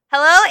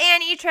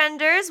Annie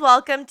Trenders.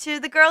 Welcome to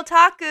the Girl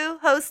Taku,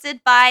 hosted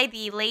by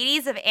the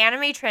Ladies of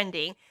Anime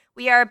Trending.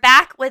 We are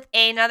back with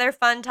another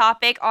fun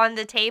topic on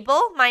the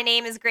table. My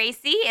name is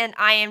Gracie, and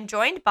I am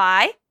joined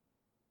by.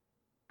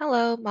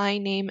 Hello, my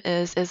name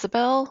is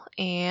Isabel,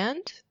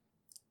 and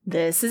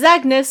This is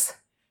Agnes.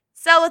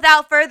 So,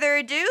 without further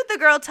ado, the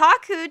Girl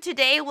Taku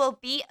today will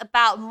be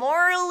about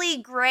morally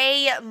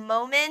gray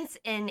moments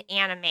in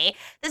anime.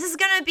 This is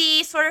going to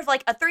be sort of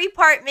like a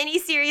 3-part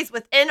mini-series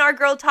within our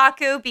Girl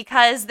Taku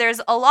because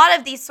there's a lot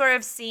of these sort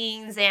of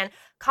scenes and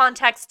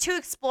context to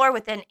explore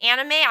within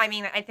anime. I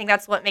mean, I think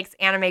that's what makes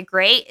anime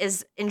great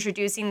is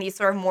introducing these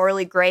sort of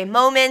morally gray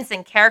moments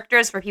and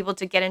characters for people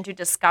to get into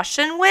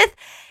discussion with.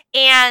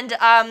 And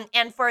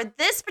for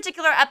this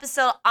particular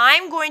episode,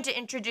 I'm going to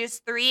introduce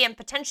 3 and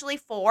potentially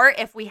 4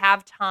 if we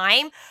have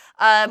time.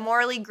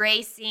 Morally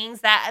gray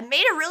scenes that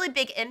made a really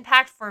big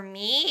impact for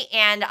me,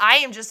 and I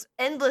am just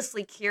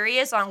endlessly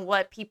curious on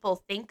what people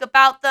think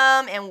about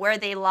them and where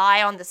they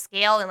lie on the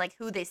scale and like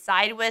who they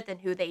side with and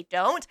who they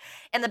don't.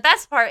 And the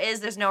best part is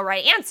there's no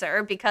right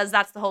answer because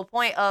that's the whole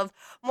point of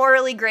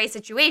morally gray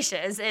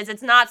situations. Is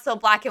it's not so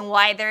black and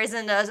white. There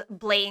isn't a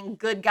blatant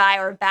good guy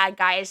or bad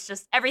guy. It's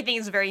just everything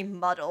is very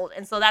muddled,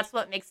 and so that's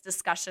what makes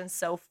discussion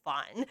so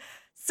fun.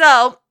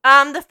 So,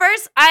 the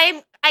first,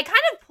 I kind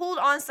of pulled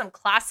on some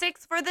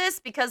classics for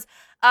this because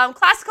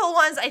classical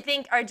ones I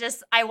think are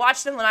just I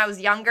watched them when I was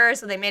younger,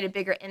 so they made a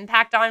bigger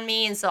impact on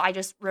me, and so I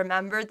just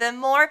remember them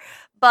more.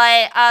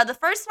 But the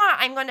first one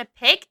I'm going to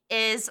pick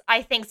is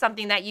I think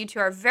something that you two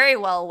are very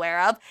well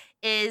aware of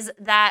is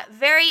that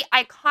very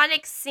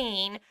iconic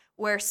scene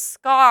where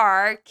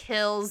Scar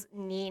kills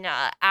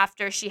Nina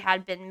after she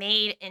had been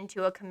made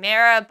into a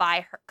chimera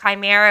by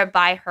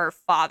her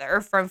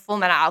father from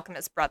Fullmetal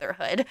Alchemist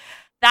Brotherhood.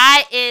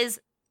 That is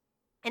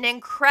an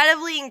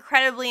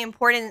incredibly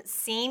important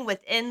scene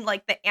within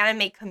like the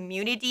anime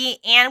community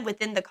and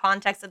within the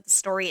context of the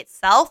story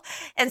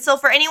itself. And so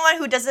for anyone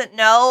who doesn't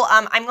know,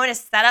 I'm going to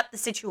set up the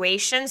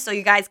situation so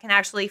you guys can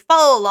actually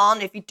follow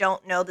along if you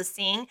don't know the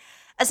scene.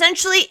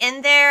 Essentially,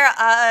 in there,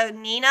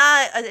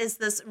 Nina is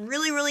this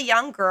really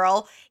young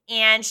girl,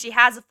 and she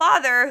has a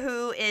father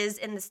who is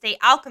in the state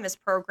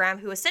alchemist program,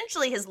 who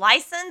essentially his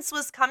license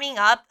was coming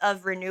up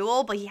of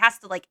renewal, but he has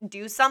to like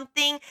do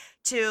something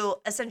to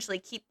essentially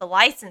keep the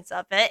license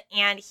of it.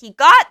 And he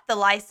got the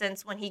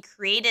license when he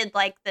created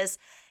like this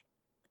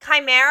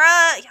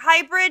chimera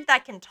hybrid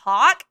that can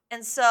talk.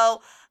 And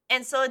so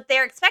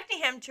they're expecting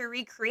him to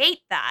recreate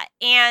that.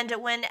 And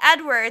when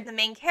Edward, the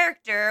main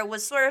character,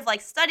 was sort of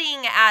like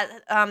studying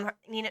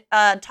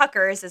at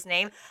Tucker is his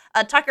name,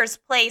 Tucker's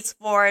place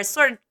for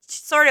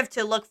sort of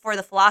to look for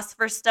the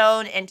Philosopher's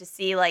Stone and to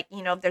see like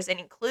if there's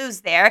any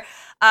clues there.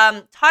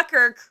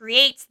 Tucker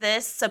creates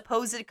this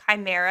supposed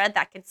chimera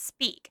that can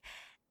speak.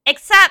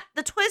 Except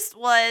the twist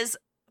was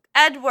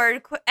Ed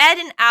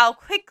and Al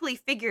quickly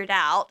figured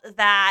out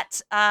that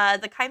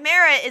the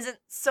chimera isn't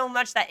so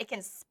much that it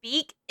can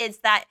speak, it's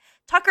that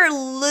Tucker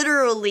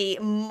literally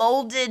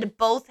molded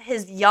both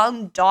his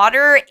young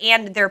daughter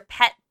and their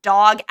pet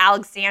dog,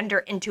 Alexander,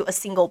 into a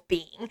single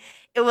being.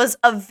 It was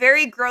a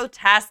very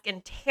grotesque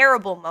and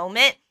terrible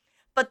moment,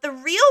 but the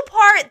real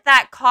part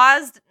that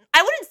caused,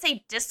 I wouldn't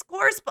say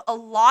discourse, but a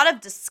lot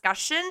of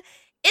discussion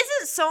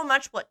isn't so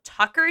much what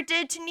Tucker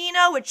did to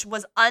Nina, which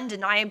was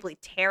undeniably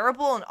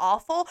terrible and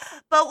awful,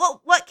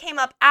 but what came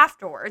up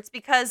afterwards,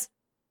 because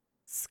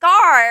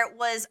Scar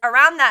was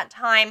around that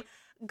time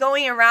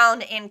going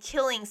around and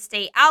killing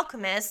state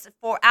alchemists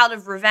for out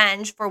of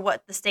revenge for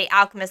what the state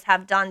alchemists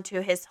have done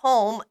to his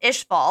home,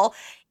 Ishval,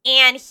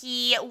 and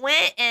he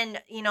went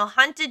and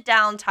hunted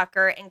down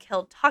Tucker and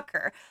killed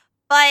Tucker.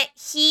 But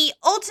he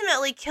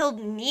ultimately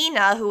killed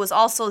Nina, who was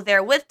also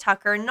there with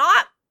Tucker,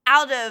 not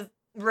out of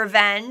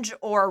revenge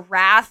or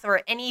wrath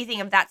or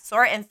anything of that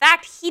sort. In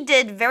fact, he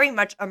did very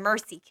much a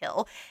mercy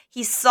kill.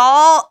 He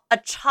saw a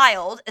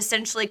child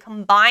essentially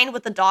combined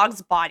with the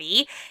dog's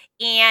body,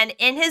 and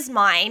in his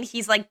mind,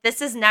 he's like,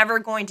 this is never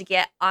going to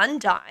get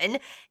undone.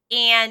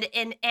 And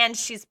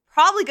she's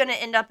probably going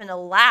to end up in a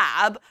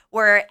lab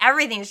where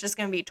everything's just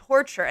going to be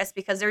torturous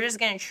because they're just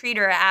going to treat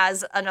her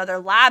as another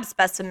lab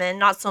specimen,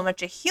 not so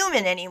much a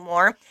human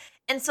anymore.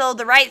 And so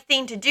the right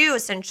thing to do,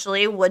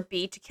 essentially, would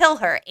be to kill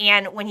her.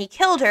 And when he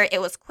killed her,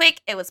 it was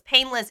quick, it was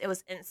painless, it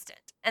was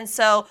instant. And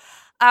so,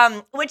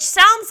 which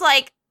sounds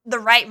like the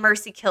right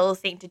mercy kill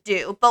thing to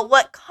do. But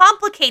what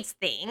complicates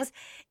things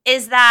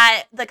is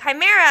that the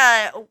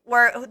chimera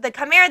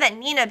that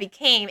Nina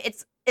became,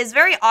 is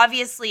very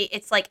obviously,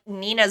 it's like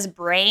Nina's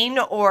brain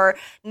or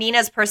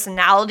Nina's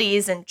personality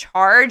is in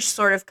charge,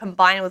 sort of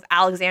combined with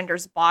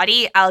Alexander's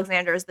body.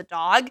 Alexander is the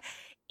dog.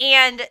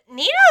 And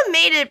Nina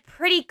made it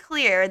pretty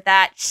clear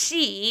that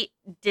she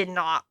did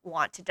not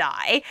want to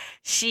die.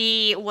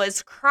 She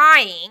was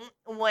crying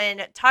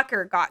when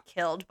Tucker got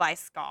killed by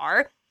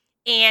Scar,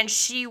 and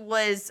she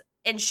was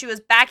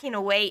backing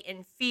away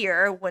in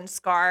fear when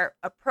Scar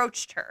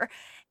approached her.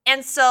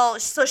 And so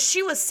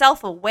she was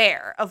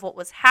self-aware of what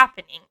was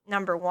happening,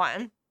 number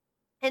one.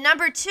 And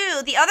number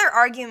two, the other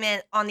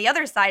argument on the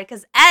other side,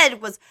 because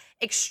Ed was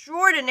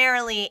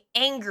extraordinarily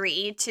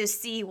angry to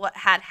see what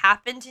had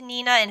happened to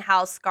Nina and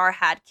how Scar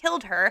had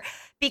killed her.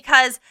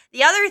 Because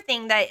the other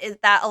thing that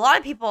a lot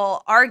of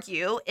people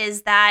argue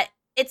is that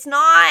it's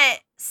not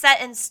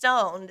set in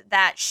stone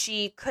that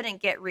she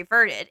couldn't get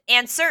reverted.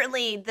 And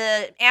certainly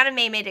the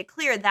anime made it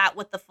clear that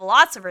with the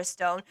Philosopher's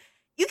Stone,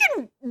 you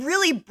can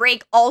really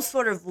break all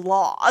sort of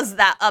laws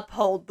that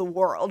uphold the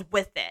world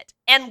with it.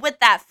 And with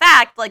that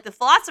fact, like the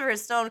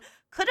Philosopher's Stone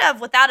could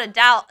have, without a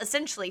doubt,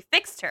 essentially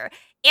fixed her.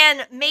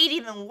 And made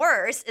even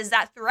worse is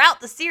that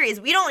throughout the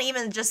series, we don't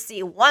even just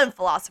see one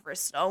Philosopher's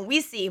Stone. We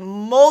see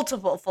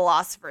multiple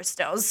Philosopher's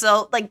Stones.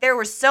 So, like, there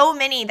were so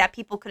many that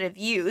people could have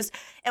used.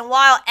 And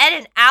while Ed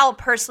and Al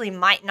personally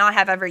might not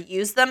have ever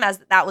used them, as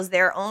that was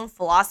their own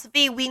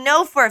philosophy, we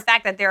know for a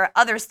fact that there are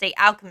other state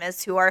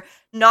alchemists who are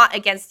not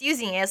against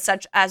using it,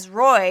 such as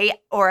Roy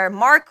or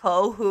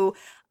Marco, who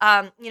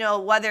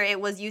whether it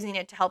was using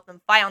it to help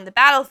them fight on the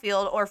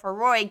battlefield or for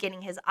Roy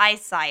getting his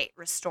eyesight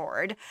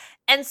restored.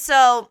 And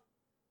so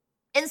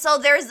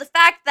there's the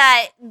fact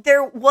that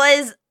there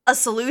was a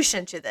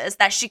solution to this,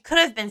 that she could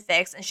have been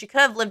fixed and she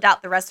could have lived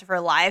out the rest of her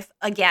life,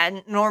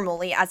 again,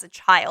 normally as a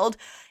child.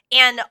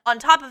 And on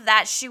top of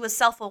that, she was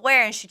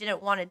self-aware and she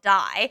didn't want to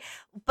die.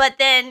 But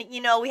then,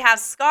 we have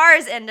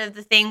Scar's end of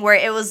the thing where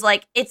it was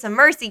like, it's a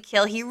mercy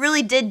kill. He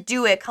really did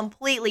do it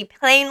completely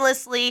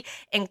painlessly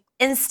and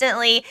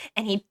instantly,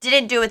 and he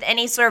didn't do it with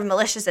any sort of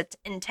malicious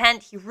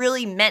intent. He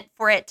really meant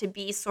for it to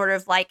be sort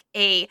of like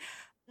a,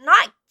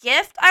 not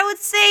gift, I would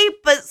say,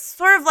 but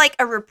sort of like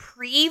a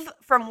reprieve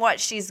from what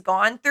she's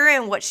gone through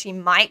and what she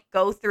might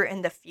go through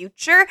in the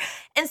future.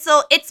 And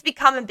so it's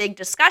become a big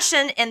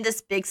discussion in this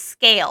big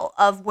scale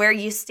of where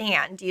you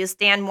stand. Do you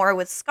stand more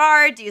with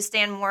Scar? Do you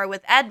stand more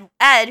with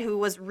Ed, who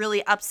was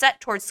really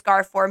upset towards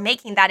Scar for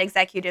making that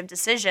executive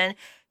decision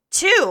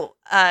to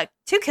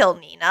kill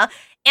Nina?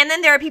 And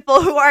then there are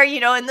people who are,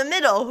 in the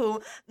middle,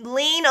 who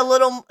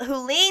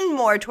lean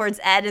more towards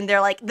Ed, and they're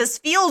like, this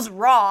feels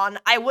wrong.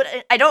 I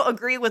don't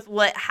agree with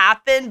what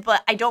happened,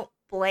 but I don't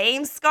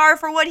blame Scar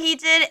for what he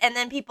did. And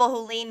then people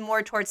who lean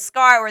more towards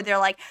Scar, where they're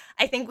like,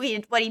 I think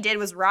what he did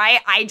was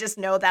right. I just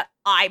know that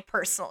I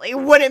personally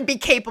wouldn't be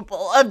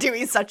capable of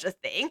doing such a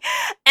thing.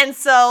 And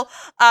so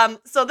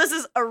this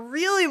is a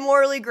really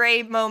morally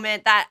gray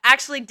moment that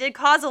actually did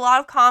cause a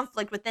lot of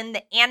conflict within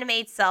the anime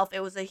itself.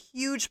 It was a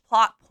huge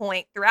plot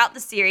point throughout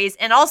the series,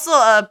 and also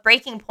a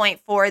breaking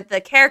point for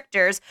the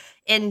characters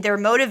in their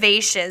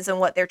motivations and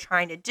what they're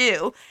trying to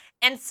do.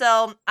 And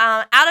so,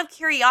 out of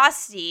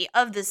curiosity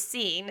of this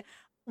scene,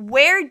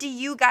 where do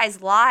you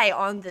guys lie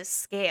on this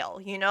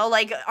scale?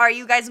 Like, are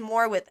you guys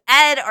more with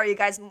Ed? Are you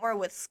guys more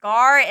with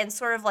Scar? And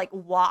sort of like,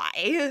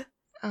 why?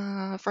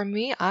 For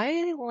me,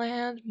 I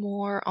land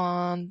more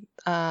on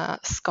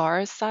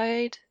Scar's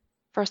side.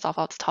 First off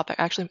this topic,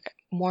 actually,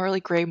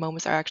 morally gray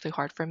moments are actually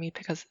hard for me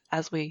because,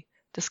 as we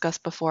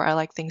discussed before, I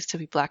like things to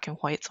be black and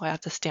white, so I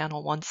have to stand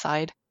on one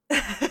side,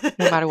 no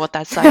matter what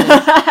that side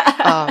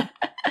is.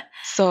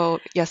 So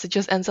yes, it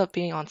just ends up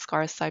being on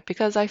Scar's side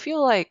because I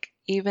feel like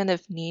even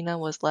if Nina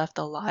was left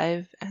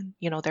alive and,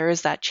 there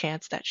is that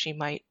chance that she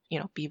might,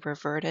 be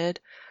reverted,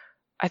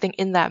 I think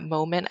in that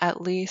moment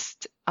at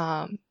least,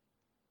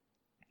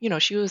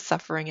 she was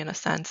suffering in a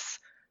sense.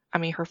 I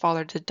mean, her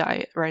father did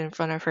die right in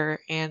front of her,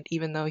 and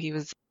even though he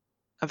was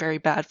a very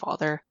bad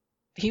father,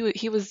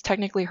 he was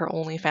technically her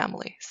only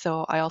family.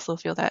 So I also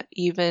feel that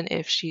even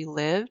if she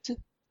lived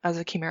as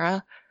a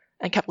chimera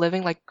and kept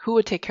living, like, who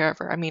would take care of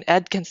her? I mean,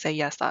 Ed can say,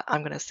 yes,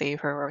 I'm going to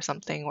save her or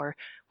something, or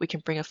we can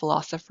bring a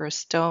Philosopher's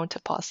Stone to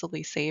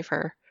possibly save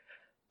her.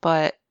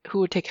 But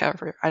who would take care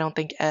of her? I don't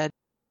think Ed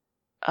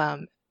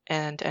and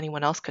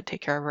anyone else could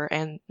take care of her.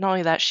 And not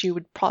only that, she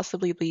would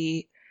possibly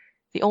be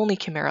the only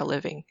chimera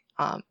living.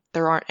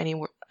 There aren't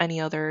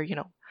any other,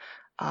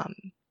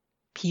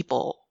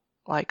 people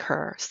like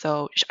her.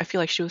 So I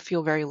feel like she would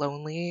feel very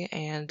lonely,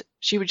 and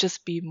she would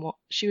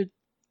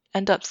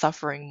end up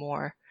suffering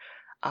more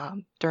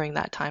during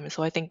that time. And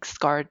so I think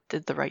Scar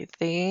did the right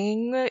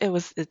thing.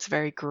 It's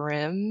very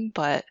grim,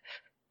 but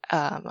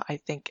I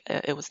think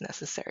it was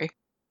necessary.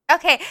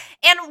 Okay,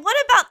 and what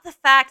about the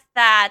fact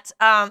that,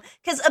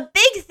 because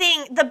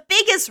the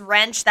biggest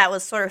wrench that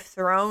was sort of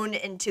thrown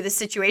into the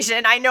situation,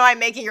 and I know I'm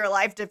making your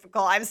life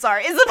difficult, I'm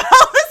sorry, Isabel,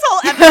 this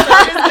whole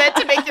episode is meant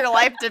to make your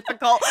life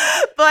difficult,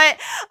 but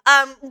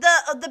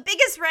the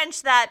biggest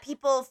wrench that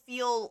people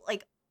feel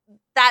like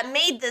that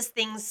made this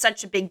thing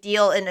such a big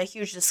deal and a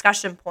huge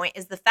discussion point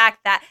is the fact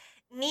that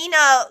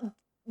Nina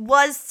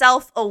was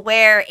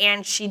self-aware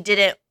and she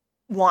didn't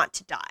want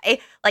to die.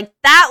 Like,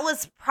 that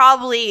was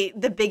probably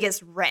the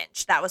biggest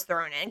wrench that was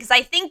thrown in, because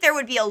I think there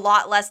would be a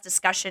lot less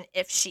discussion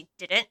if she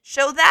didn't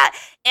show that.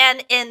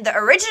 And in the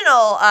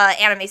original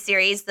anime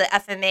series, the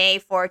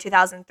FMA for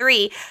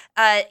 2003,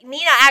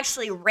 Nina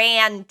actually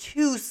ran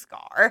to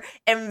Scar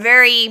and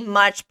very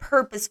much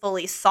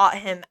purposefully sought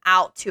him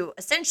out to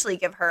essentially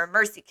give her a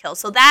mercy kill.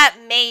 So that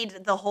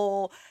made the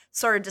whole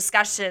sort of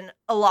discussion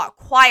a lot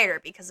quieter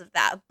because of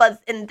that.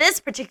 But in this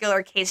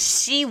particular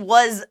case, she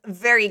was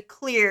very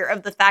clear of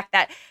of the fact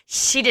that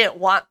she didn't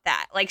want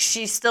that. Like,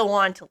 she still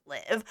wanted to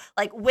live.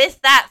 Like, with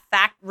that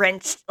fact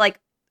wrenched, like,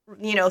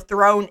 you know,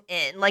 thrown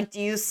in, like,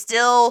 do you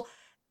still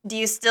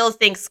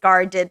think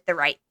Scar did the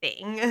right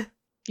thing?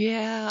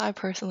 Yeah, I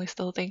personally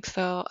still think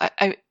so.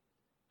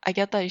 I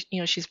get that,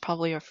 you know, she's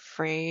probably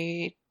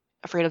afraid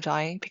of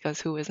dying, because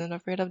who isn't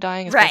afraid of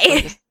dying, especially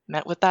Right. just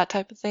met with that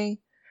type of thing.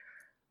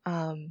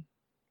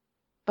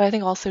 But I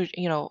think also,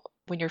 you know,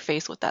 when you're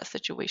faced with that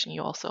situation,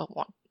 you also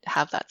want to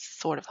have that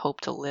sort of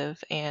hope to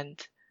live. And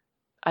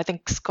I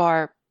think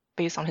Scar,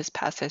 based on his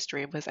past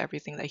history with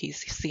everything that he's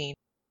seen,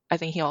 I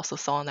think he also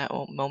saw in that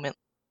moment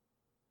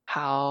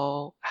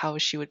how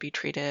she would be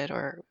treated,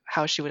 or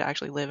how she would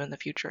actually live in the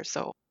future.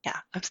 So yeah,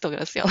 I'm still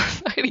gonna stay on the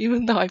side,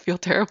 even though I feel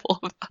terrible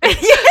about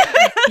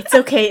it. It's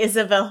okay,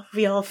 Isabel.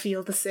 We all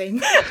feel the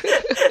same.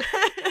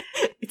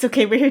 It's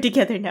okay. We're here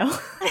together now.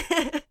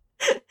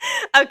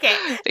 Okay.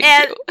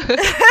 Thank you.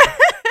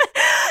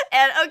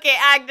 And okay,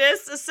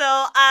 Agnes, so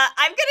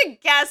I'm gonna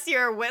guess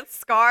you're with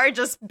Scar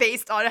just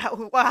based on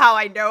how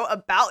I know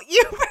about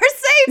you, per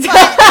se,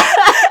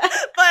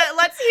 but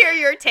let's hear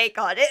your take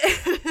on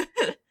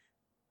it.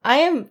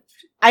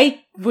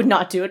 I would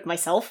not do it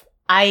myself.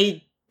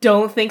 I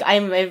don't think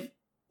I'm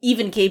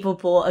even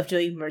capable of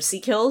doing mercy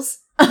kills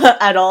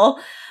at all.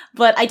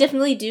 But I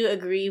definitely do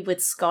agree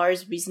with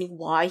Scar's reasoning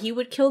why he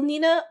would kill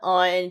Nina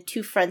on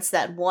two fronts.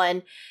 That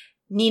one,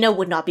 Nina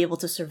would not be able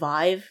to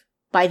survive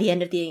by the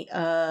end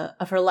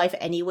of her life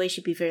anyway.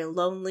 She'd be very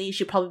lonely.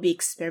 She'd probably be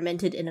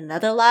experimented in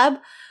another lab,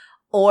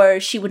 or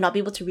she would not be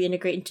able to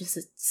reintegrate into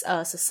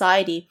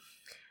society.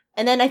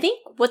 And then I think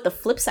what the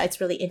flip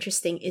side's really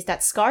interesting is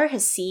that Scar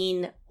has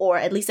seen, or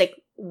at least like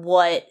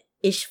what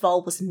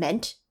Ishval was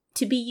meant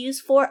to be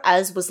used for,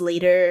 as was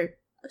later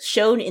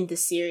shown in the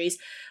series,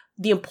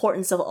 the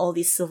importance of all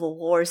these civil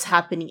wars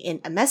happening in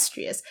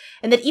Amestrius.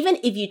 And that even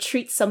if you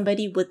treat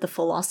somebody with the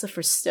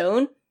Philosopher's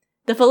Stone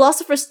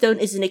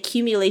is an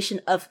accumulation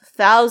of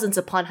thousands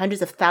upon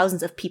hundreds of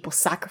thousands of people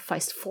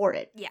sacrificed for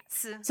it.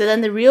 Yes. So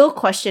then the real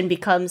question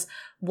becomes,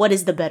 what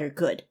is the better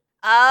good?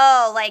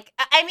 Oh, like,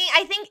 I mean,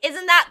 I think,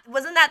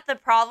 wasn't that the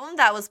problem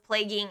that was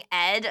plaguing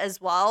Ed as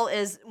well,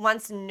 is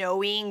once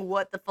knowing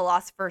what the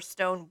Philosopher's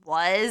Stone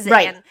was,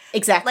 Right, and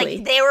exactly.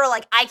 like, they were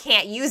like, I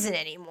can't use it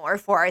anymore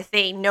for a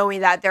thing,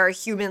 knowing that there are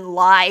human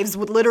lives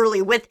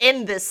literally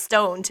within this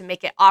stone to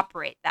make it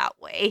operate that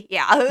way.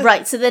 Yeah.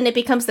 Right, so then it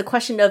becomes the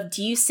question of,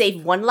 do you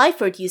save one life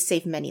or do you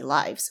save many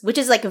lives? Which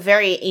is like a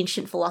very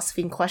ancient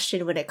philosophy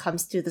question when it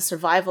comes to the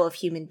survival of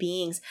human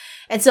beings.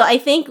 And so I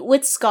think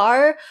with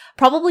Scar,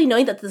 probably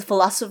knowing that the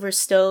Philosopher's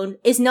Stone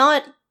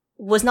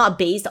was not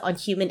based on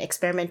human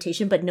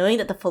experimentation, but knowing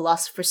that the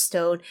Philosopher's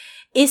Stone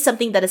is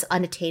something that is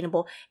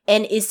unattainable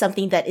and is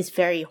something that is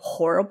very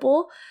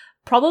horrible,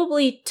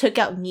 probably took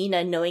out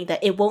Nina, knowing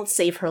that it won't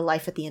save her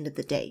life at the end of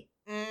the day.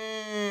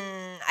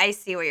 I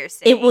see what you're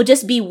saying. It will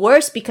just be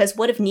worse, because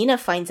what if Nina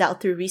finds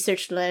out through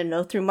research,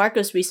 through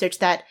Marco's research,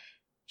 that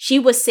she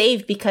was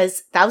saved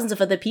because thousands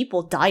of other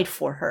people died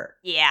for her?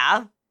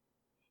 Yeah.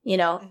 You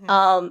know,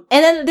 Mhm.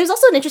 and then there's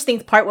also an interesting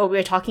part where we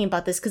were talking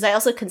about this, because I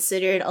also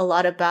considered a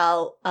lot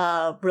about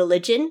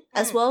religion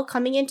as well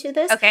coming into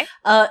this. Okay.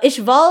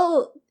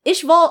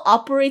 Ishval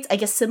operates, I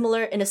guess,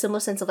 in a similar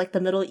sense of like the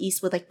Middle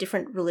East, with like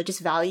different religious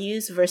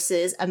values,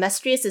 versus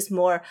Amestrius is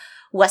more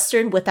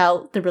Western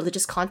without the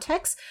religious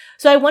context.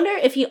 So I wonder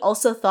if he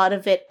also thought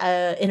of it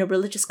in a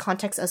religious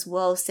context as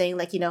well, saying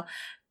like, you know,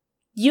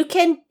 you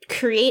can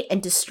create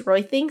and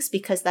destroy things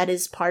because that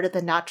is part of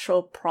the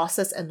natural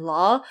process and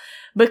law,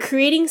 but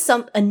creating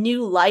a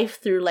new life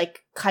through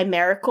like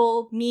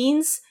chimerical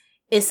means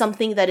is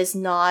something that is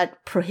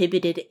not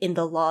prohibited in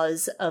the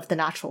laws of the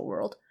natural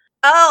world.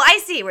 Oh, I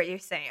see what you're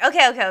saying.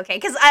 Okay.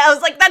 Because I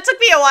was like, that took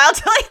me a while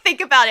to like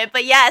think about it,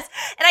 but yes.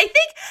 And I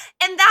think,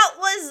 and that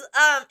was,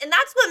 and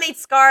that's what made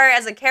Scar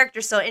as a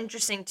character so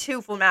interesting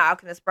too, Fullmetal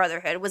Alchemist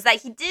Brotherhood, was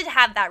that he did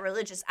have that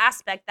religious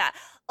aspect that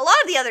a lot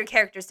of the other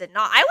characters did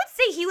not. I would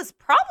say he was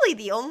probably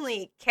the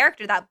only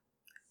character that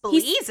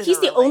believes in He's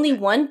a the only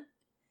religion. one.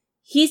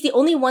 He's the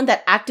only one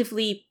that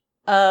actively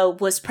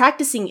was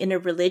practicing in a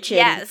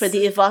religion for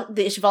the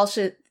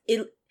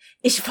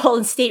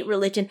Ishvalan state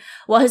religion,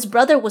 while his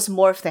brother was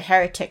more of the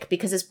heretic,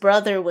 because his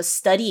brother was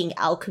studying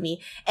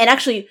alchemy and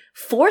actually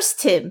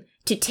forced him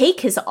to take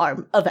his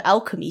arm of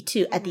alchemy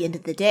too at the end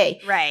of the day.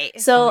 Right.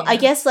 So Oh, yeah. I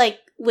guess like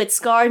with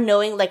Scar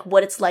knowing like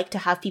what it's like to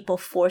have people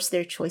force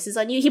their choices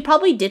on you, he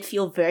probably did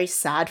feel very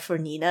sad for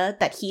Nina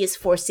that he is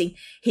forcing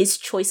his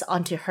choice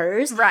onto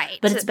hers. Right.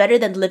 But it's better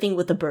than living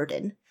with a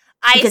burden.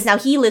 I Because now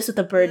he lives with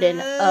the burden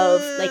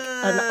of like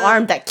an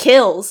arm that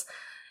kills.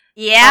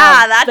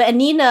 Yeah, But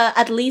Nina,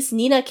 at least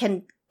Nina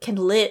can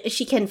live.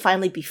 She can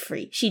finally be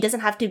free. She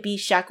doesn't have to be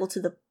shackled to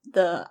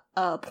the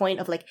point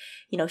of like,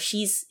 you know,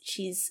 she's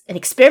an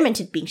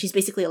experimented being. She's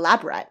basically a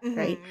lab rat,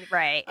 right?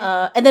 Right.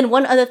 And then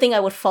one other thing I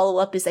would follow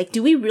up is like,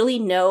 do we really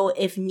know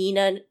if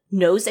Nina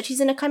knows that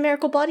she's in a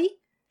chimerical body?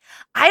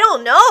 I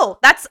don't know.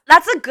 That's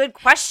a good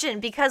question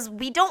because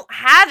we don't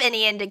have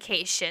any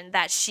indication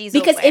that she's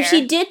Because aware. if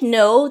she did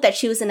know that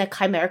she was in a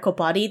chimerical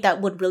body,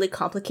 that would really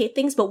complicate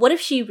things. But what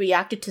if she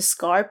reacted to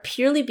Scar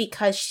purely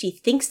because she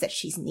thinks that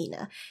she's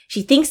Nina?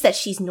 She thinks that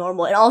she's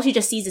normal, and all she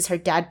just sees is her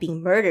dad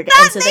being murdered.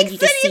 That and so makes then you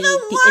just it see even the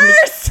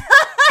worse. image.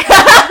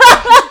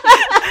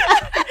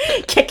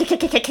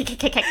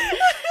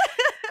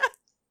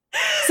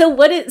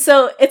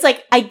 So it's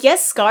like, I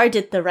guess Scar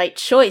did the right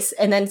choice,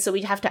 and then so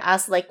we'd have to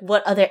ask, like,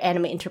 what other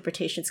anime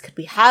interpretations could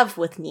we have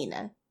with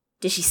Nina?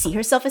 Did she see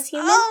herself as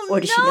human? Or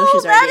did she know she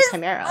was already a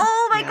chimera?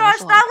 Oh my Yeah, gosh,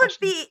 that's a lot that of would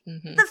be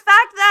questions. the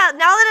fact that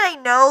now that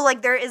I know,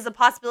 like, there is a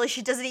possibility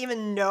she doesn't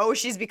even know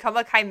she's become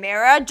a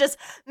chimera just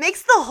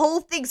makes the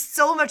whole thing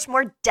so much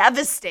more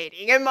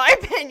devastating, in my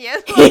opinion.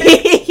 Like,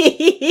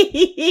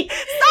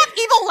 stop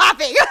evil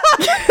laughing.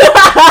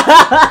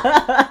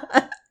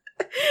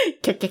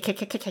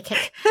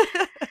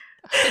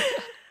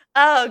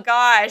 Oh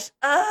gosh.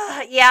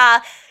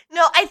 Yeah.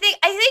 No, I think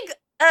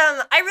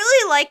I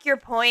really like your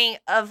point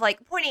of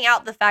like pointing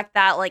out the fact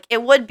that like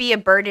it would be a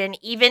burden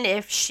even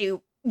if she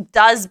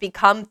does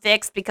become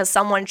fixed because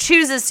someone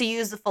chooses to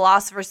use the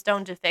Philosopher's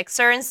Stone to fix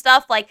her and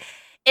stuff. Like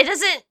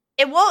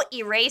it won't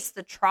erase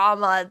the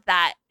trauma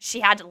that she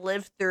had to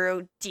live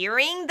through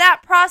during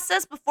that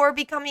process before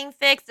becoming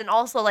fixed, and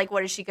also like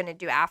what is she going to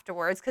do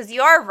afterwards? Because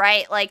you are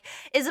right, like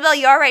Isabel,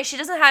 you are right, she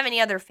doesn't have any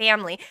other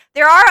family.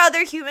 There are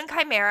other human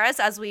chimeras,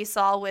 as we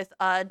saw with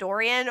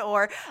Dorian,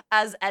 or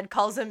as Ed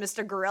calls him,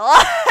 Mr.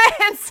 Gorilla.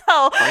 And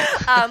so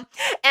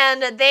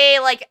and they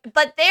like,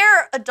 but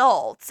they're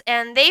adults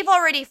and they've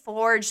already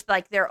forged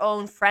like their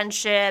own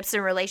friendships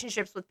and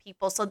relationships with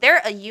people, so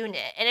they're a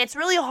unit, and it's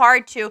really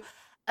hard to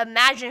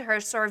imagine her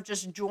sort of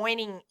just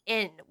joining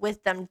in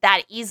with them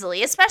that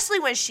easily,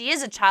 especially when she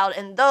is a child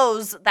and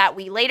those that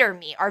we later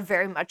meet are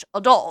very much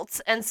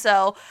adults. And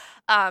so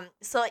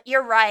so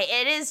you're right,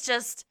 it is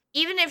just,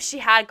 even if she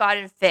had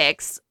gotten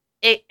fixed,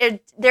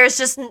 there's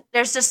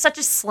just such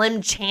a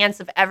slim chance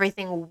of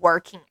everything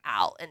working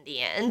out in the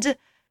end.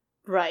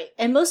 Right.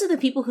 And most of the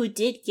people who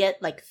did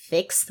get, like,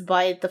 fixed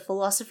by the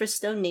Philosopher's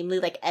Stone, namely,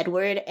 like,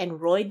 Edward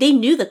and Roy, they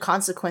knew the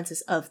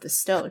consequences of the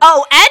stone.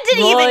 Oh, Ed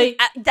didn't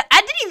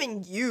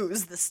even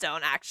use the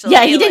stone, actually.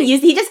 Yeah, he didn't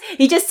use,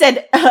 he just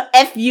said,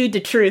 F you the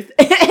truth,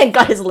 and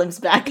got his limbs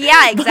back.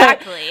 Yeah,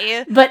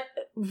 exactly. But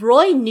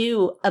Roy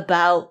knew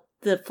about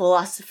the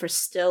Philosopher's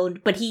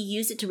Stone, but he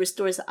used it to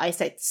restore his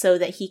eyesight so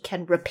that he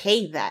can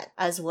repay that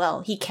as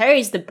well. He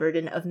carries the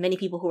burden of many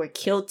people who were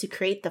killed to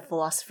create the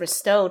Philosopher's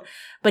Stone,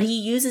 but he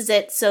uses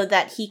it so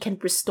that he can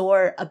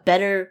restore a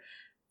better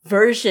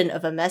version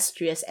of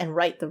Amestrius and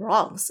right the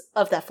wrongs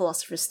of that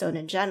Philosopher's Stone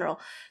in general.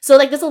 So,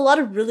 like, there's a lot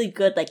of really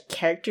good, like,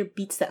 character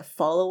beats that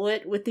follow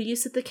it with the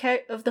use of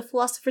the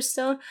Philosopher's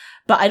Stone,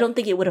 but I don't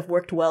think it would have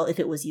worked well if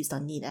it was used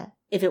on Nina,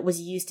 if it was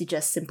used to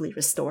just simply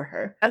restore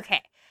her.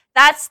 Okay.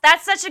 That's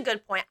such a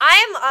good point.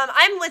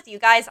 I'm with you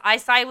guys. I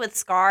side with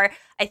Scar.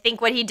 I think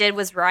what he did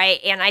was right,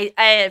 and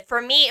I for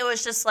me it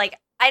was just like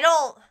I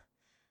know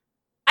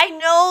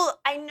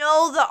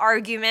the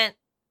argument,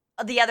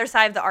 the other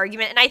side of the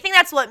argument, and I think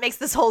that's what makes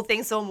this whole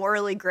thing so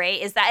morally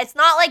great, is that it's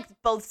not like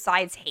both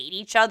sides hate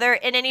each other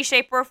in any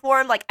shape or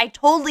form. Like, I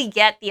totally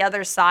get the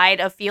other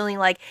side of feeling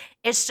like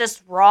it's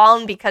just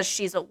wrong because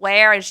she's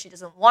aware and she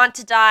doesn't want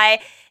to die,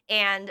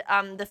 and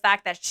the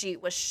fact that she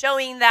was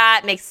showing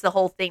that makes the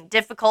whole thing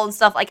difficult and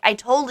stuff. Like, I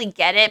totally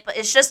get it, but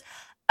it's just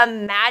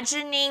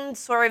imagining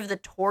sort of the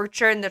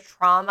torture and the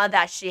trauma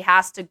that she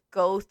has to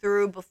go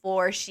through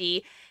before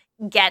she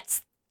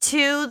gets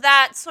to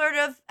that sort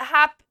of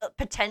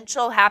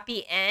potential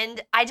happy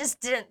end. I just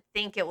didn't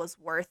think it was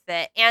worth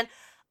it. And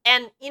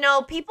you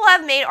know, people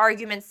have made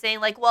arguments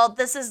saying like, well,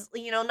 this is,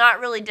 you know, not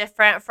really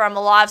different from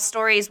a lot of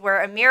stories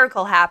where a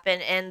miracle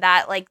happened and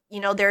that, like, you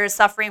know, they're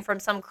suffering from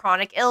some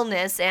chronic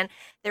illness and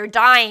they're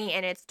dying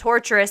and it's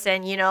torturous,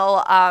 and you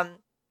know,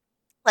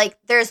 like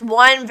there's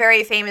one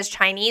very famous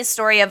Chinese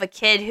story of a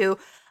kid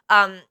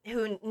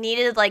who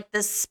needed like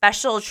this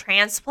special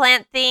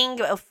transplant thing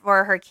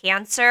for her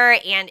cancer,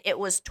 and it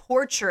was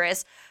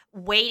torturous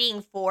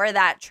waiting for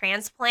that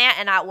transplant.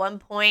 And at one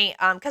point,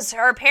 because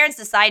her parents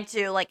decided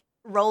to like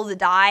roll the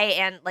die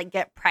and like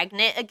get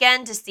pregnant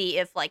again to see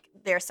if like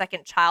their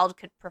second child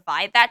could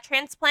provide that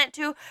transplant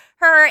to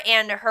her,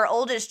 and her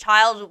oldest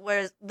child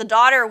was, the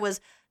daughter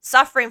was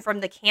suffering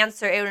from the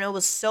cancer, and it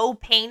was so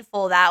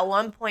painful that at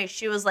one point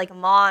she was like,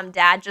 Mom,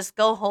 Dad, just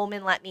go home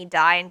and let me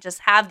die and just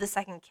have the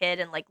second kid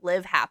and like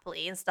live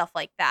happily and stuff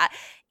like that.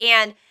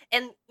 And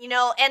you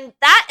know, and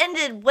that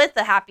ended with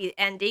a happy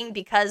ending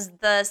because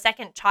the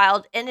second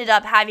child ended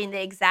up having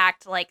the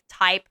exact like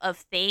type of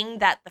thing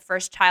that the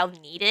first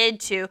child needed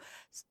to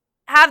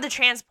have the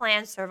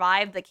transplant,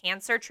 survive the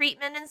cancer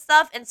treatment and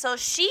stuff. And so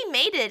she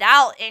made it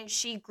out and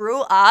she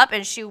grew up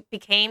and she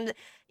became,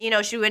 you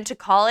know, she went to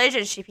college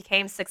and she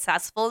became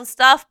successful and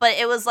stuff. But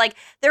it was like,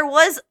 there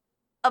was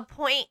a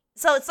point.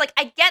 So it's like,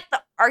 I get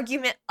the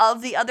argument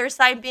of the other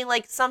side being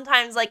like,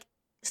 sometimes like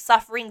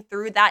suffering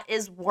through that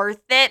is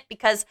worth it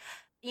because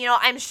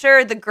I'm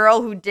sure the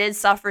girl who did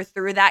suffer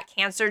through that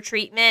cancer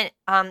treatment,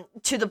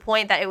 to the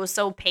point that it was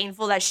so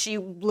painful that she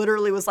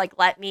literally was like,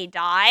 let me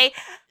die,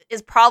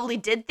 is probably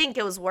did think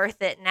it was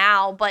worth it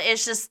now. But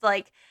it's just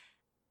like,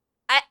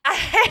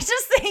 I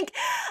just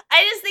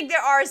think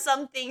there are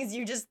some things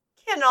you just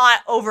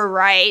cannot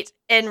overwrite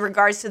in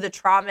regards to the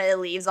trauma it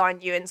leaves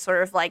on you and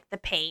sort of like the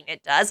pain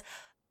it does.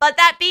 But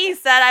that being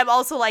said, I'm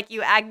also like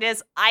you,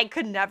 Agnes. I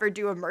could never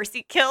do a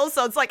mercy kill.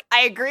 So it's like,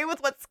 I agree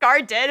with what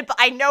Scar did, but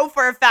I know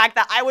for a fact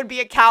that I would be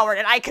a coward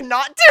and I could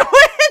not do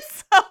it.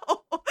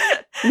 So.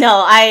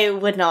 No, I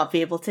would not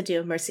be able to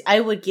do a mercy. I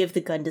would give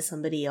the gun to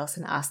somebody else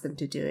and ask them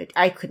to do it.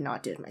 I could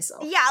not do it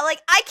myself. Yeah,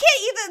 like, I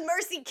can't even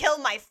mercy kill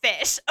my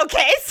fish,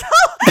 okay? So,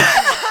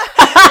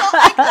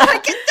 I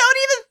don't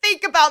even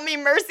think about me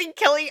mercy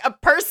killing a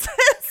person,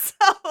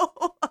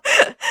 so.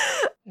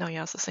 No,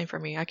 yeah, it's the same for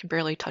me. I can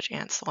barely touch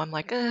ants, so I'm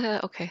like,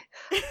 okay,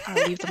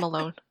 I'll leave them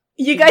alone.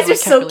 You guys are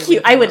so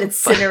cute. I would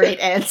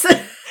incinerate ants.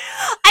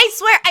 I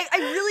swear, I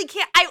really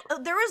can't.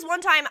 There was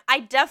one time I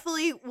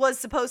definitely was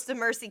supposed to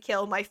mercy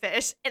kill my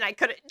fish, and I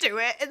couldn't do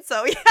it, and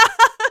so,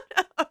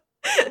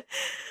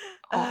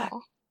 yeah.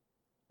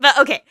 But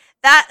okay,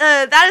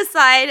 that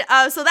aside,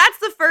 so that's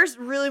the first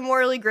really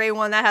morally gray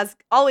one that has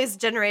always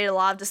generated a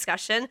lot of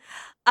discussion.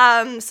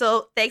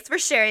 So thanks for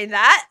sharing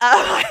that.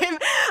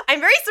 I'm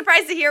very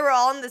surprised to hear we're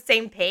all on the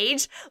same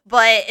page,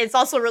 but it's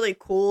also really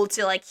cool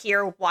to like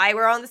hear why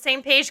we're on the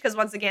same page, because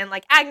once again,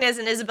 like Agnes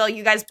and Isabel,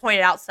 you guys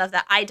pointed out stuff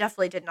that I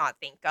definitely did not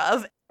think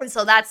of, and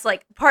so that's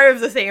like part of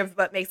the thing of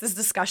what makes this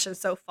discussion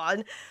so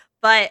fun.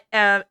 But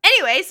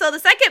anyway, so the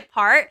second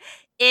part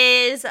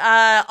is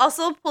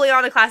also pulling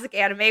on a classic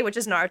anime, which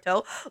is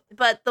Naruto.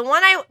 But the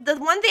one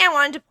thing I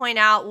wanted to point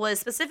out was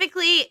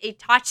specifically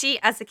Itachi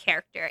as a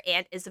character.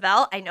 And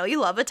Isabel, I know you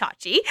love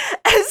Itachi,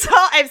 and so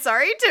I'm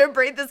sorry to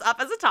bring this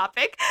up as a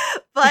topic,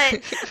 but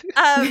essentially,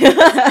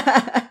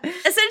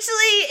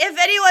 if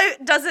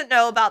anyone doesn't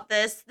know about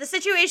this, the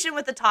situation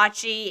with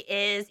Itachi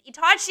is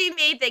Itachi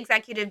made the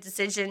executive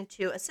decision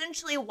to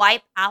essentially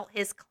wipe out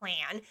his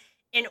clan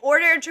in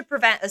order to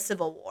prevent a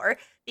civil war,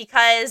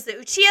 because the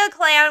Uchiha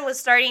clan was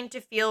starting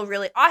to feel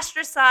really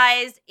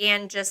ostracized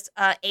and just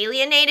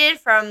alienated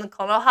from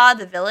Konoha,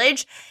 the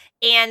village,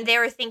 and they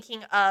were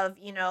thinking of,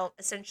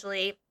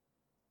 essentially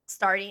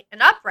starting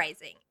an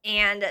uprising.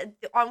 And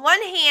on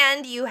one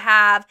hand, you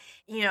have,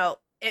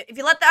 if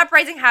you let the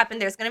uprising happen,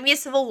 there's going to be a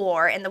civil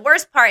war, and the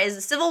worst part is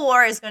the civil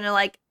war is going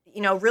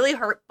to, really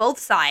hurt both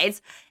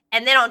sides.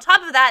 And then on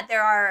top of that,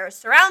 there are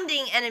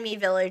surrounding enemy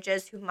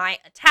villages who might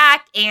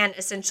attack and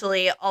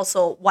essentially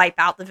also wipe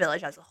out the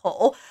village as a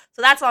whole.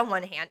 So that's on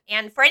one hand.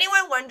 And for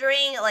anyone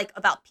wondering, like,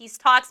 about peace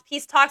talks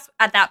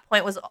at that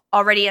point was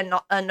already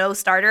a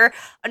no-starter.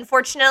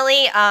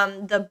 Unfortunately,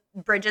 the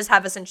bridges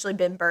have essentially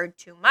been burned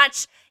too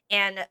much.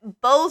 And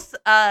both,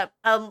 a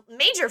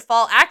major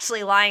fault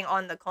actually lying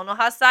on the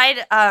Konoha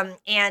side.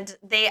 And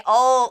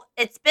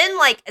it's been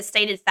like a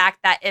stated fact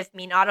that if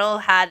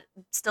Minato had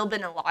still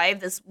been alive,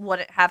 this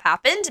wouldn't have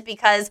happened,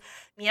 because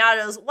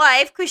Minato's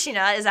wife,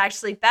 Kushina, is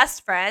actually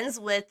best friends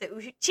with the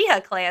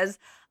Uchiha clan's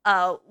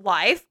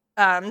wife.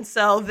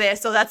 So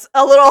that's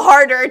a little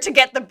harder to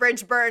get the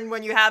bridge burned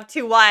when you have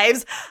two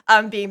wives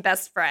being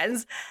best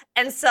friends.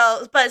 And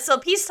so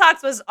peace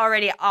talks was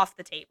already off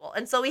the table.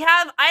 And so we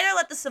have either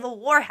let the civil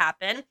war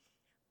happen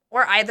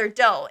or either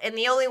don't. And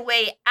the only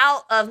way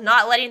out of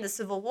not letting the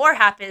civil war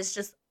happen is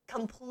just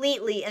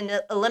completely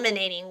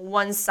eliminating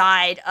one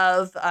side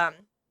of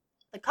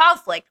the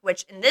conflict,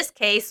 which in this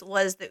case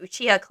was the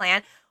Uchiha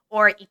clan,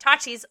 or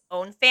Itachi's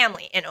own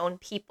family and own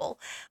people.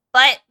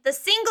 But the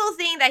single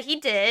thing that he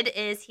did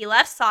is he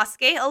left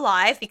Sasuke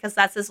alive, because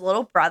that's his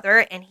little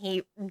brother, and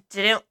he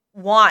didn't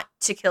want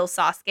to kill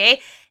Sasuke.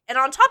 And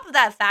on top of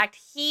that fact,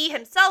 he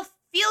himself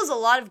feels a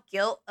lot of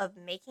guilt of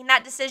making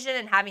that decision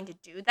and having to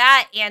do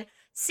that, and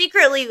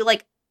secretly,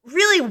 like,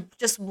 really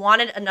just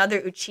wanted another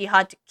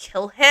Uchiha to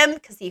kill him,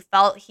 because he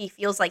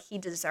feels like he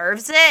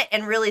deserves it,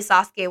 and really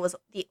Sasuke was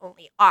the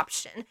only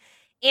option.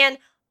 And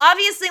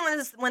obviously,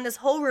 when this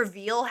whole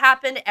reveal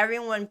happened,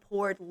 everyone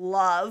poured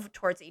love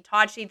towards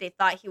Itachi. They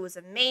thought he was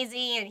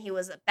amazing, and he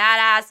was a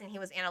badass, and he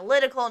was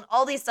analytical, and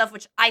all these stuff,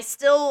 which I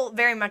still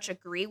very much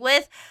agree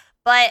with.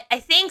 But I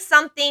think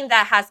something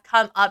that has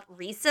come up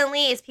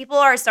recently is people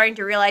are starting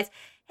to realize,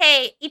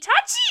 hey,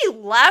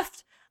 Itachi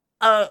left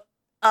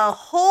a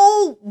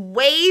whole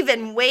wave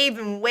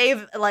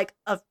like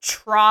of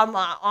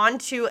trauma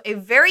onto a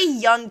very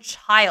young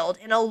child,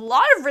 and a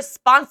lot of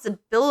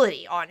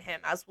responsibility on him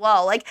as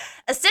well, like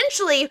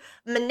essentially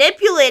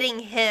manipulating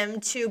him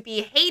to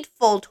be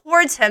hateful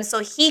towards him so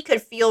he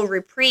could feel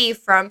reprieve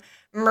from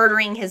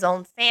murdering his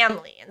own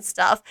family and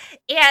stuff.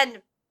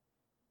 And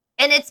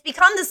it's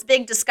become this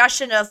big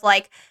discussion of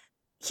like,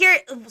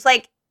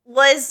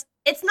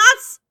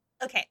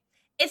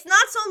 it's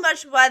not so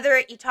much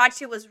whether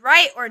Itachi was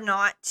right or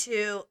not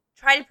to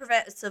try to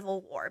prevent a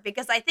civil war,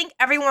 because I think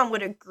everyone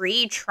would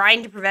agree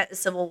trying to prevent a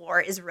civil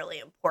war is really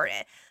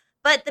important.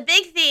 But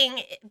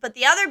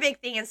the other big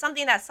thing, and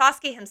something that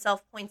Sasuke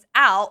himself points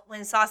out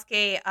when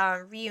Sasuke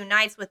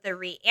reunites with the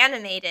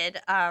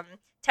reanimated,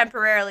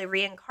 temporarily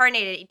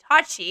reincarnated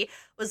Itachi,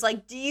 was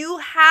like, do you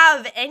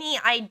have any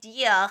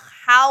idea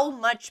how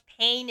much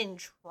pain and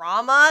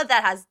trauma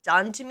that has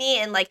done to me,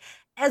 and like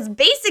has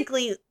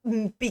basically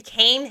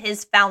became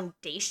his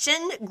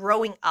foundation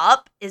growing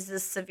up, is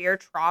this severe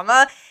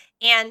trauma.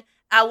 And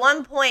at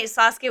one point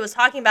Sasuke was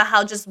talking about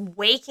how just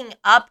waking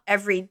up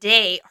every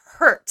day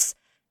hurts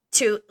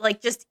to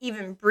like just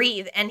even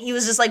breathe, and he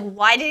was just like,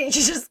 why didn't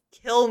you just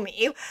kill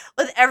me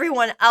with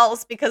everyone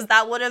else, because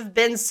that would have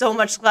been so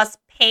much less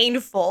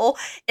painful,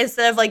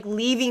 instead of like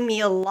leaving me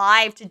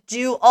alive to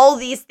do all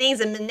these things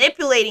and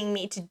manipulating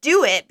me to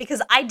do it,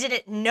 because I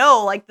didn't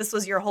know like this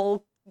was your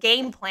whole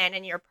game plan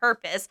and your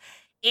purpose.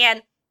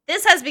 And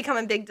this has become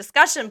a big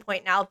discussion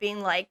point now,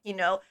 being like,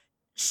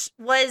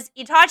 was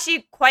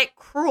Itachi quite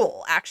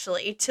cruel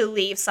actually to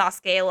leave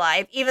Sasuke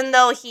alive, even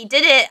though he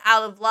did it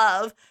out of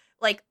love?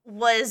 Like,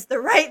 was the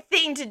right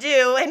thing to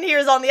do? And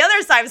here's on the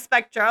other side of the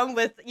spectrum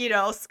with,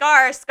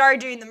 Scar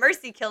doing the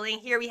mercy killing.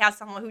 Here we have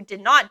someone who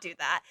did not do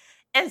that.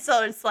 And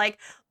so it's like,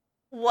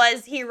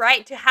 was he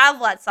right to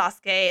have let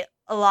Sasuke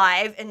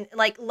alive and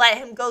like let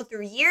him go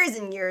through years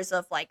and years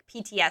of like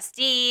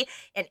PTSD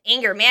and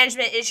anger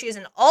management issues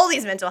and all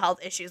these mental health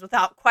issues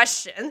without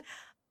question?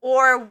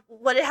 Or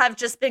would it have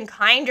just been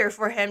kinder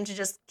for him to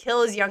just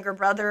kill his younger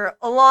brother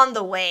along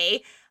the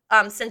way,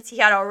 since he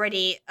had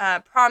already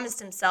promised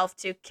himself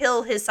to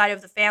kill his side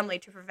of the family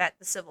to prevent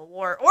the Civil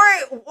War?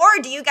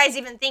 Or do you guys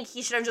even think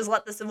he should have just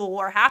let the Civil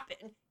War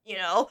happen?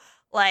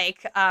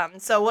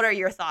 So what are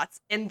your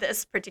thoughts in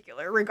this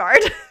particular regard?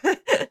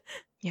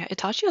 Yeah,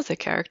 Itachi as a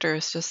character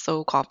is just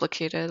so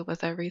complicated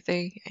with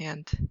everything,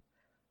 and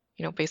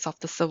based off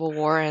the Civil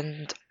War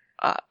and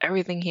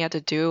everything he had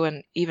to do,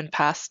 and even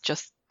past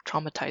just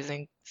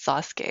traumatizing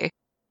Sasuke,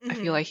 I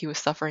feel like he was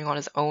suffering on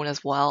his own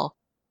as well.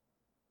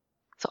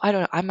 So I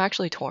don't know, I'm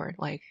actually torn.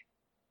 Like,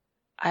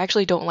 I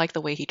actually don't like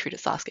the way he treated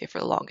Sasuke for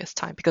the longest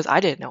time, because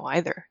I didn't know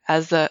either.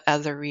 As a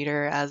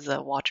reader, as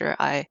a watcher,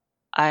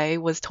 I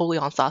was totally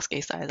on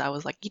Sasuke's side. I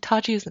was like,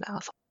 Itachi is an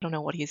asshole. I don't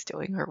know what he's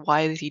doing, or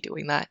why is he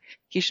doing that.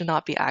 He should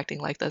not be acting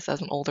like this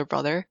as an older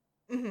brother.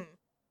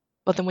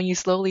 But then when you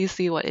slowly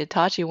see what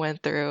Itachi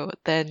went through,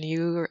 then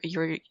you're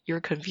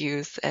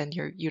confused, and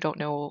you don't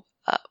know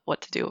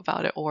what to do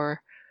about it,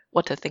 or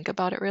what to think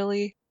about it,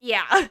 really.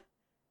 Yeah.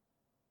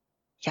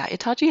 Yeah,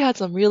 Itachi had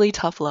some really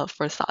tough love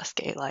for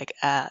Sasuke, like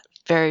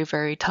very,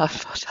 very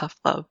tough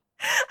love.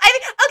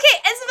 Okay,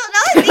 and so now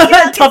that I'm thinking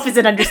about tough is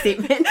an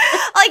understatement.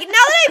 Like, now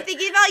that I'm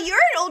thinking about it, you're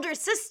an older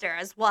sister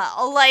as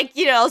well. Like,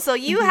 so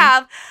you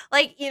have,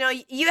 like,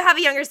 you have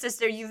a younger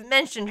sister. You've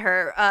mentioned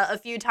her a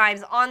few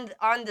times on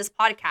this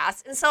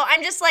podcast. And so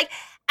I'm just like,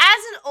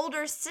 as an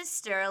older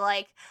sister,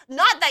 like,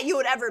 not that you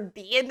would ever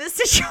be in this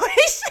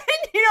situation,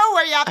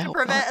 where you have to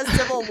prevent a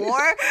civil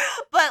war,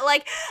 but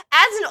like,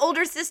 as an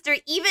older sister,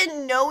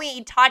 even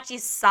knowing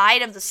Itachi's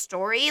side of the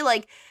story,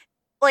 like,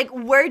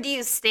 where do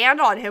you stand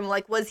on him?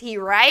 Like, was he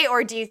right,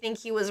 or do you think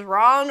he was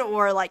wrong,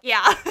 or like,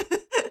 yeah.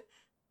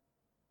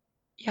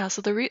 Yeah,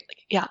 so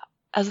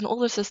as an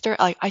older sister,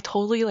 I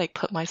totally like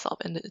put myself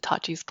into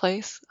Itachi's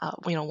place.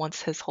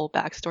 Once his whole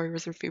backstory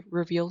was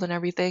revealed and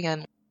everything,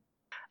 and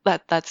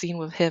that scene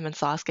with him and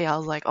Sasuke, I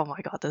was like, oh my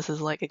god, this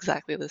is like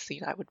exactly the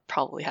scene I would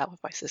probably have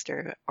with my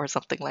sister, or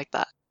something like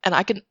that. And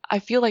I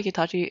feel like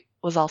Itachi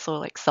was also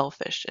like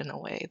selfish in a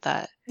way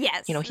that,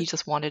 yes, he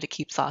just wanted to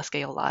keep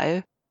Sasuke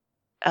alive,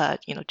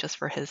 just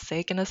for his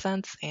sake in a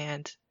sense.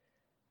 And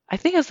I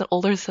think as an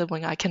older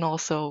sibling, I can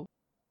also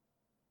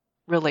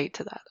relate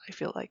to that. I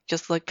feel like,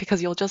 just like,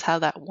 because you'll just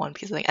have that one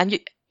piece of thing, and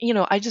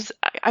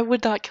I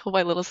would not kill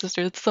my little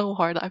sister. It's so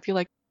hard. I feel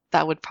like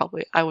I would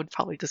probably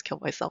just kill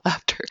myself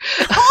after.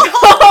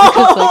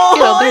 Because,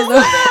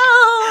 like,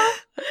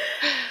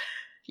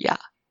 yeah,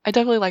 I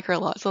definitely like her a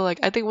lot. So like,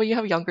 I think when you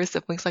have younger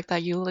siblings like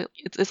that,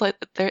 it's like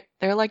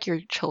they're like your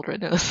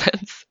children in a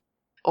sense.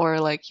 Or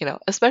like,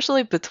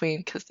 especially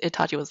because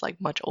Itachi was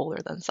like much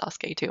older than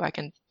Sasuke too. I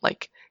can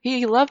like,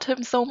 he loved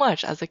him so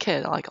much as a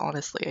kid, like,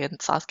 honestly, and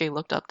Sasuke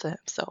looked up to him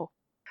so.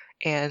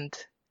 And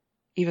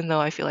even though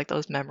I feel like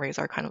those memories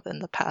are kind of in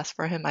the past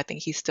for him, I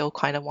think he still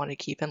kind of wanted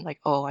to keep him like,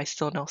 oh, I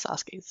still know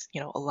Sasuke's,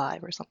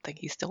 alive or something.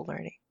 He's still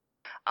learning.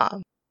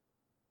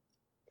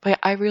 But yeah,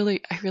 I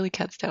really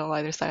can't stand on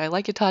either side. I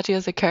like Itachi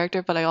as a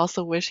character, but I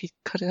also wish he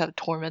couldn't have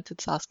tormented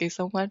Sasuke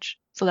so much.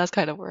 So that's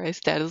kind of where I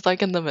stand. It's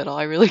like in the middle.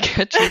 I really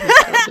can't choose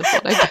this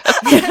one, I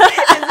guess.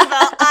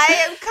 Isabel,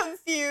 I am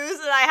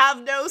confused and I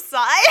have no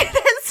side. And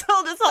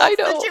so this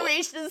whole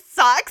situation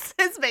sucks.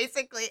 It's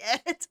basically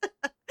it.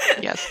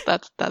 Yes,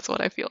 that's what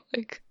I feel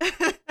like. All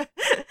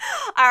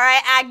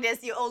right,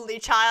 Agnes, you only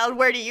child,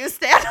 where do you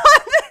stand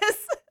on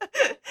this?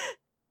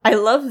 I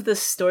love the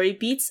story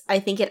beats. I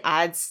think it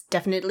adds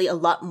definitely a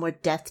lot more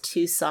depth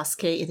to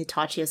Sasuke and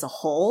Itachi as a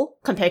whole,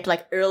 compared to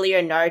like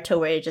earlier Naruto,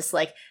 where it's just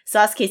like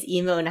Sasuke's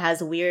emo and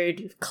has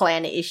weird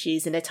clan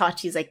issues, and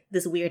Itachi's like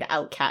this weird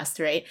outcast,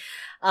 right?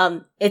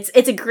 It's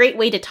a great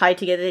way to tie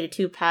together the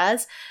two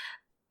paths.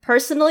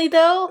 Personally,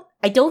 though,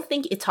 I don't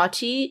think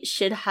Itachi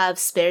should have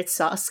spared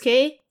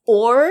Sasuke,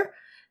 or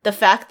the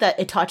fact that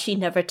Itachi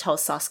never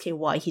tells Sasuke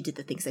why he did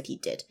the things that he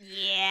did.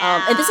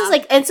 Yeah. And this is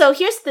like, and so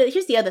here's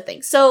the other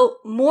thing. So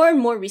more and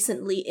more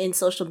recently in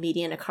social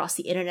media and across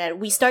the internet,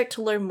 we start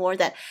to learn more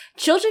that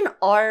children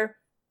are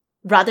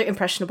rather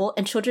impressionable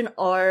and children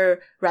are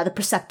rather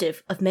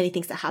perceptive of many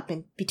things that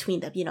happen between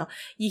them. You know,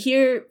 you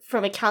hear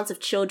from accounts of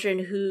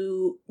children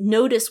who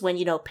notice when,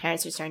 you know,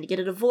 parents are starting to get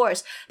a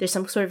divorce, there's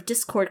some sort of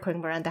discord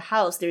going around the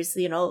house, there's,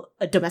 you know,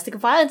 a domestic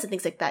violence and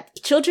things like that.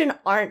 Children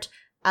aren't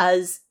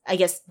as, I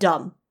guess,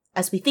 dumb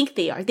as we think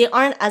they are. They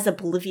aren't as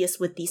oblivious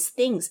with these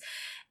things.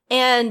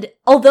 And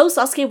although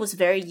Sasuke was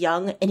very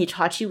young and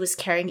Itachi was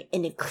carrying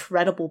an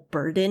incredible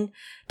burden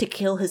to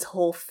kill his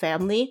whole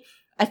family,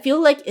 I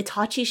feel like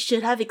Itachi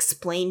should have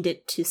explained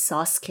it to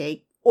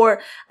Sasuke,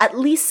 or at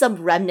least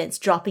some remnants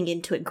dropping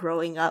into it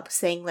growing up,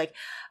 saying like,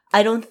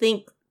 I don't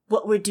think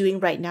what we're doing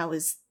right now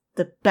is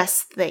the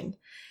best thing.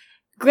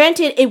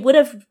 Granted, it would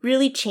have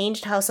really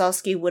changed how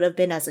Sasuke would have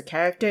been as a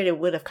character, and it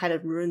would have kind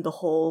of ruined the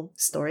whole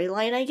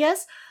storyline, I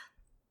guess.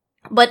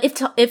 But if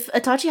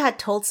Itachi had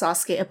told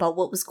Sasuke about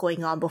what was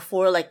going on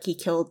before, like he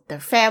killed their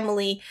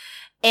family,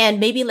 and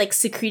maybe like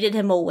secreted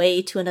him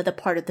away to another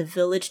part of the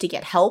village to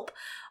get help,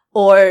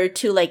 or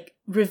to like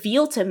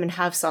reveal to him and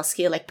have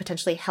Sasuke like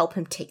potentially help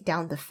him take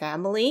down the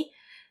family,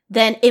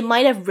 then it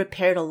might have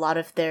repaired a lot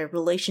of their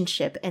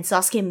relationship, and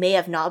Sasuke may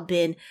have not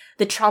been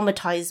the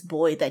traumatized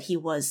boy that he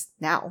was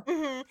now.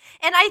 Mm-hmm.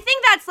 And I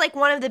think that's like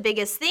one of the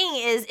biggest thing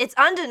is it's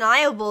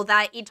undeniable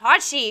that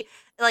Itachi,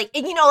 like,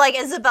 you know, like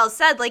Isabel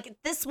said, like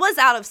this was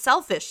out of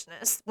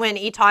selfishness when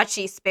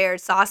Itachi spared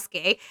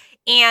Sasuke,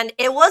 and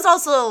it was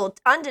also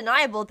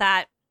undeniable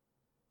that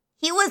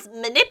he was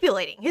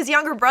manipulating his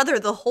younger brother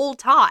the whole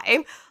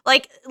time.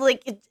 Like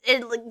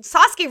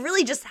Sasuke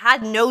really just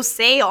had no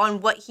say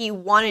on what he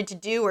wanted to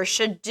do or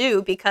should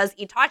do because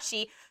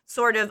Itachi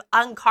sort of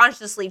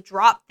unconsciously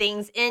dropped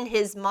things in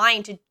his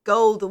mind to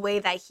go the way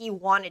that he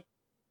wanted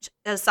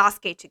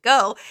Sasuke to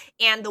go.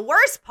 And the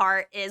worst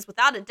part is,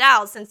 without a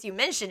doubt, since you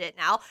mentioned it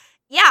now,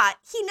 yeah,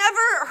 he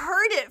never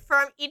heard it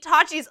from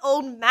Itachi's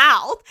own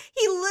mouth.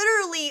 He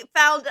literally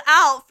found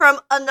out from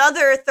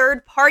another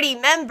third-party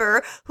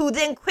member who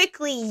then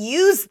quickly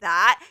used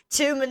that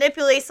to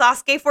manipulate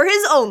Sasuke for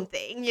his own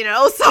thing, you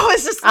know? So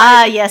it's just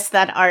like... yes,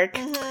 that arc.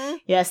 Mm-hmm.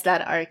 Yes,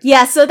 that arc.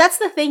 Yeah, so that's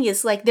the thing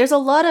is, like, there's a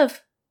lot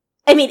of...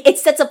 I mean, it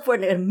sets up for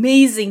an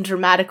amazing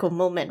dramatical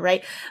moment,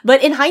 right?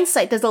 But in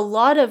hindsight, there's a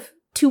lot of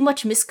too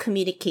much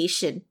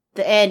miscommunication.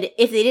 And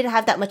if they didn't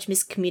have that much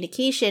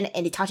miscommunication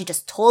and Itachi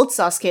just told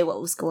Sasuke what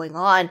was going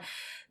on,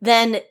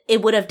 then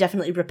it would have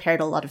definitely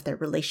repaired a lot of their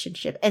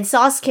relationship. And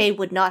Sasuke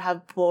would not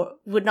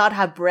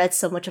have bred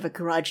so much of a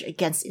grudge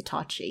against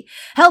Itachi.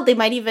 Hell, they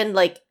might even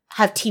like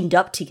have teamed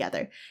up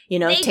together, you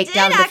know, take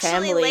down the family. They did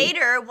actually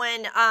later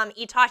when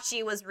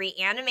Itachi was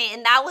reanimated,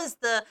 and that was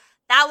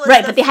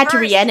right, but they had to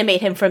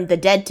reanimate him from the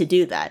dead to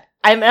do that.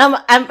 I'm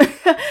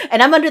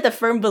and I'm under the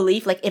firm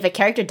belief, like, if a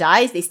character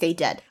dies, they stay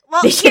dead.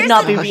 Well, they should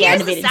not be here's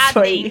reanimated. The sad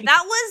thing.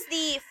 That was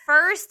the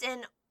first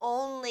and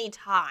only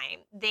time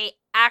they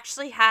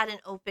actually had an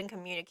open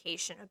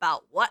communication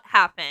about what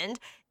happened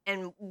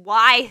and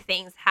why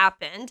things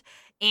happened.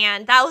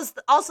 And that was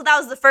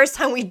the first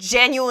time we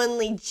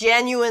genuinely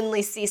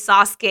see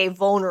Sasuke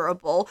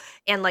vulnerable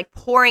and like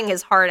pouring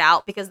his heart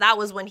out, because that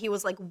was when he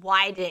was like,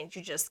 why didn't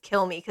you just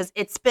kill me? Because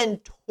it's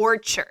been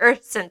torture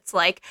since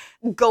like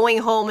going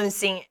home and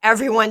seeing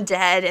everyone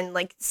dead and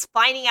like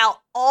finding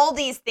out all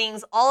these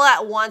things all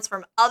at once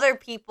from other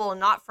people,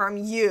 not from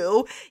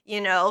you,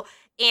 you know?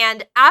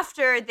 And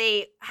after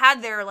they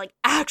had their like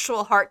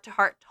actual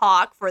heart-to-heart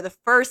talk for the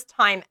first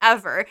time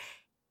ever,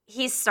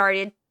 he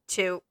started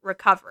to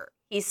recover.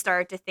 He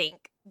started to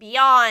think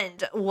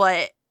beyond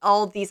what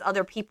all these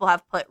other people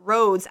have put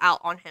roads out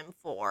on him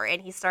for,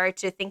 and he started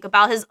to think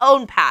about his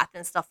own path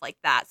and stuff like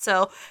that.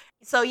 So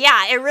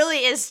yeah, it really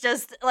is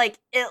just like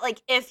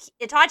if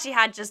Itachi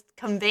had just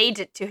conveyed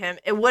it to him,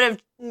 it would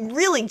have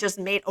really just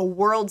made a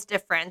world's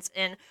difference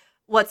in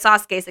what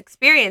Sasuke's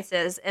experience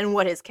is and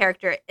what his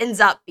character ends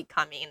up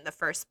becoming in the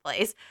first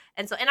place.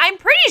 And I'm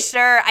pretty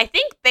sure, I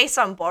think based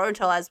on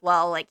Boruto as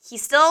well, like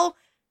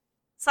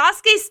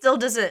Sasuke still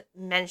doesn't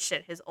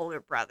mention his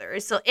older brother.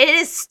 So it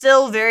is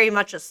still very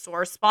much a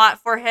sore spot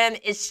for him.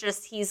 It's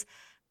just he's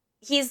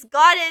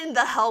gotten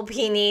the help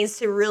he needs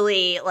to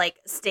really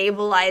like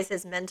stabilize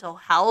his mental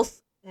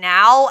health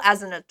now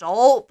as an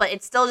adult, but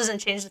it still doesn't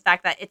change the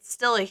fact that it's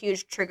still a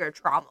huge trigger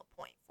trauma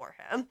point for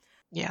him.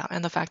 Yeah,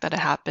 and the fact that it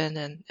happened,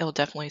 and it'll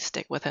definitely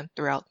stick with him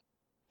throughout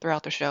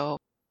the show,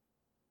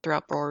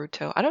 throughout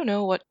Boruto. I don't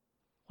know what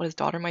his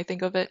daughter might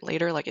think of it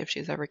later, like if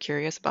she's ever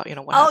curious about, you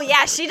know, what happened. Oh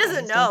yeah, she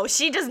doesn't know.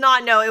 She does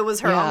not know it was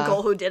her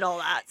uncle who did all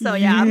that. So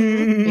yeah.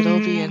 It'll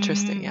be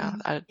interesting, yeah.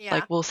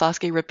 Like, will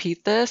Sasuke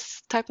repeat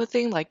this type of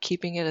thing, like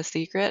keeping it a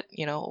secret,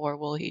 you know, or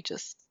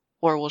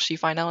will she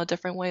find out a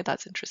different way?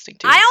 That's interesting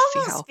too. I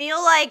almost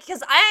feel like,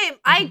 because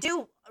I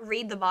do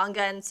read the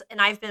manga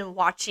and I've been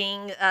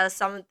watching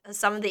some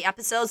of the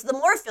episodes. The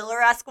more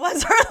filler-esque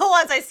ones are the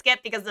ones I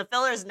skip because the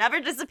fillers never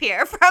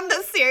disappear from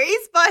the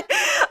series. But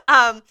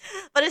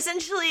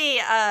essentially,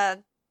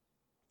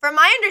 from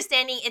my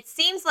understanding, it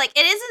seems like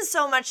it isn't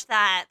so much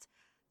that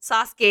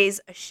Sasuke's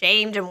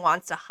ashamed and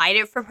wants to hide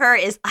it from her.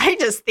 I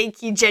just think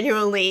he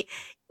genuinely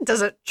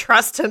doesn't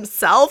trust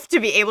himself to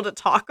be able to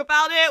talk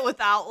about it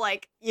without,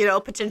 like, you know,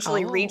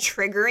 potentially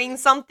re-triggering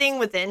something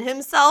within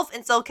himself.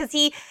 And so, because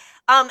he,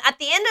 at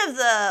the end of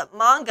the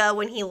manga,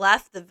 when he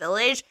left the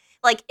village,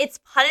 like, it's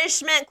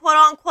punishment, quote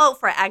unquote,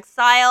 for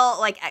exile,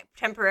 like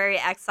temporary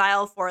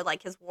exile for,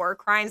 like, his war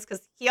crimes,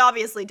 because he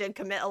obviously did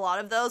commit a lot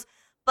of those.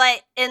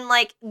 But in,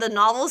 like, the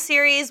novel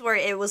series where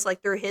it was,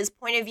 like, through his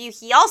point of view,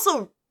 he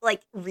also,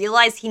 like,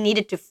 realized he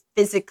needed to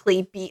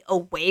physically be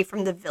away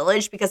from the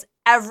village because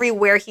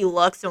everywhere he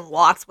looks and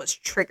walks was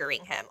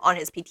triggering him on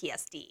his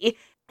PTSD.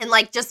 And,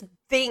 like, just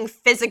being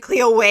physically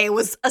away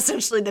was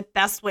essentially the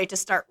best way to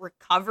start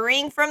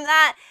recovering from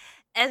that.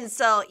 And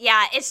so,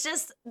 yeah, it's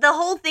just, the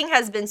whole thing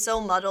has been so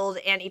muddled,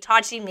 and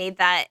Itachi made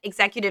that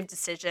executive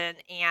decision,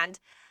 and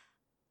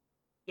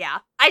yeah,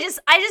 I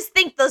just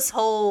think this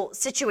whole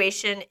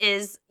situation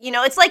is, you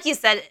know, it's like you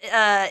said,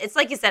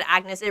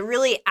 Agnes, it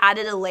really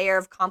added a layer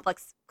of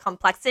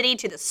complexity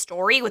to the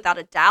story without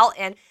a doubt.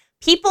 And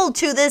people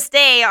to this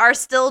day are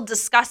still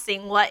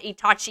discussing what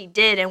Itachi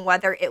did and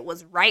whether it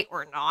was right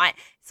or not.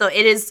 So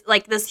it is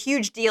like this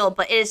huge deal,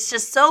 but it's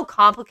just so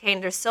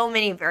complicated. There's so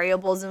many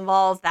variables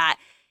involved that,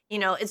 you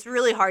know, it's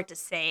really hard to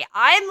say.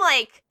 I'm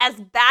like, as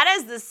bad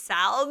as this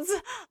sounds,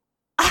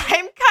 I'm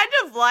kind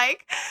of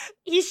like,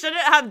 he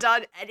shouldn't have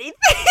done anything.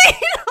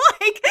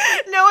 Like,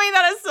 knowing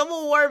that a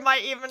civil war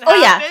might even happen.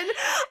 Oh, yeah.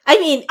 I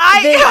mean,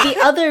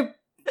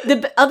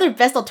 the other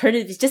best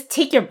alternative is just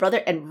take your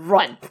brother and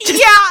run.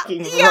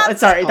 Yeah.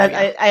 Sorry,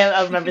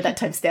 I remember that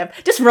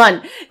timestamp. Just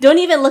run. Don't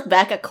even look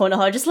back at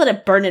Konoha. Just let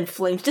it burn in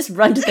flames. Just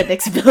run to the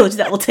next village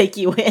that will take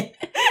you in.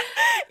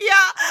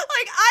 Yeah,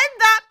 like, I'm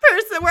that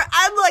person where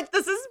I'm like,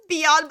 this is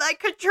beyond my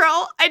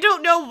control. I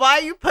don't know why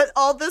you put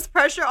all this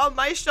pressure on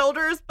my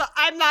shoulders, but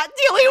I'm not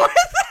dealing with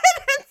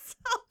it. And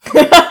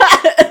so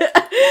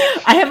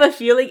I have a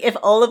feeling if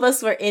all of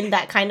us were in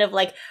that kind of,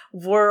 like,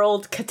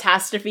 world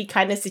catastrophe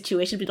kind of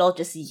situation, we'd all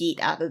just yeet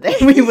out of there.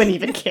 We wouldn't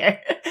even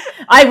care.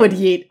 I would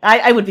yeet.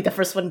 I would be the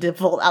first one to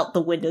vault out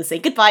the window and say,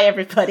 goodbye,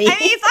 everybody. I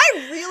mean, if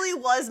I really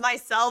was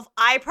myself,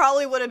 I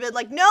probably would have been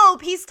like, no,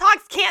 peace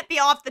talks can't be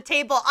off the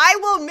table. I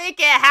will make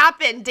it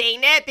happen, dang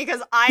it,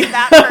 because I'm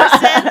that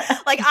person.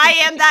 Like, I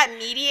am that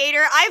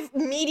mediator. I've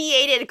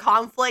mediated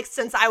conflicts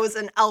since I was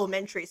in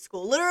elementary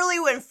school. Literally,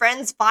 when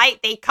friends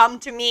fight, they come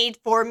to me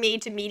for me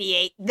to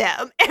mediate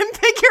them and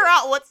figure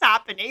out what's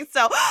happening.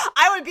 So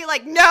I would be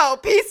like, no,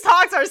 peace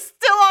talks are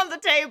still on the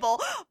table,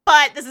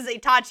 but this is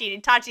Itachi,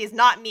 and Itachi is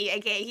not me,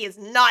 aka he is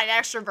not an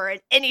extrovert in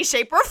any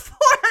shape or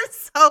form,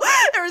 so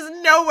there's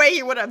no way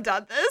he would have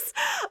done this.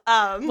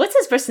 What's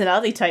his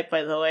personality type,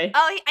 by the way?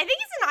 Oh, I think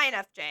he's an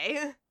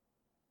INFJ.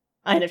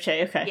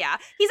 INFJ, okay. Yeah,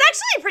 he's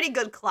actually a pretty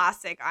good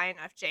classic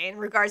INFJ in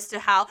regards to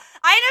how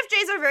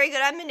INFJs are very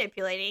good at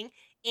manipulating,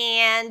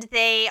 and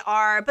they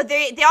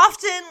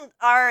often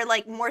are,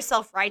 like, more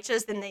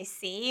self-righteous than they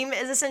seem,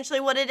 is essentially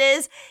what it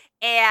is.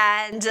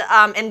 And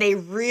they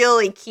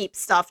really keep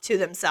stuff to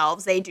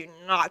themselves. They do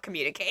not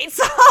communicate.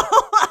 So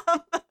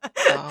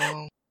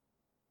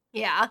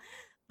yeah.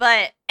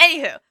 But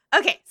anywho,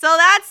 okay, so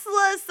that's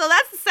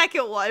the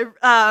second one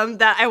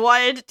that I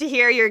wanted to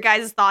hear your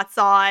guys' thoughts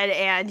on,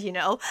 and you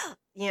know,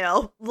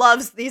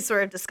 loves these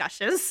sort of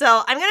discussions.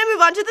 So I'm gonna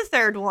move on to the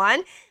third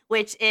one,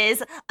 which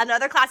is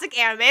another classic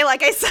anime.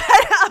 Like I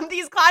said,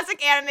 these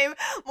classic anime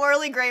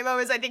morally gray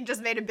moments, I think,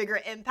 just made a bigger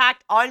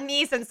impact on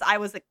me since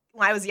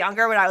when I was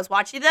younger, when I was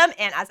watching them.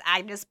 And as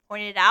Agnes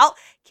pointed out,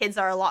 kids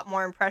are a lot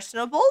more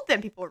impressionable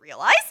than people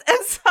realize. And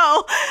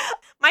so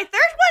my third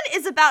one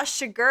is about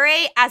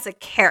Shigure as a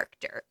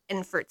character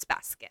in Fruits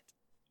Basket.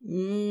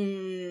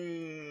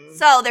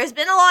 So there's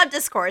been a lot of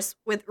discourse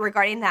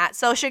regarding that.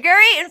 So Shigure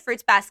in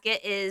Fruits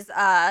Basket is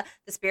the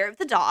spirit of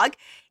the dog.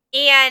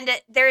 And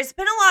there's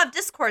been a lot of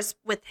discourse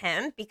with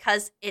him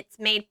because it's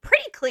made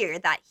pretty clear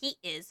that he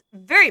is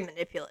very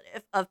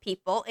manipulative of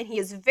people, and he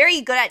is very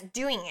good at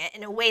doing it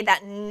in a way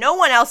that no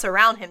one else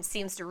around him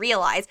seems to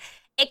realize,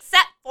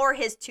 except for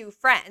his two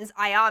friends,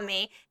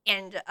 Ayame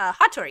and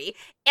Hattori.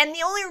 And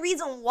the only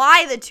reason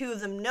why the two of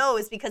them know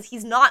is because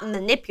he's not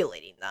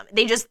manipulating them.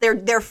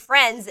 They're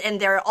friends, and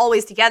they're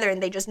always together,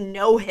 and they just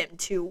know him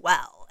too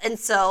well. And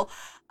so,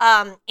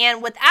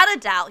 and without a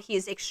doubt, he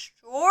is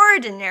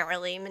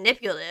extraordinarily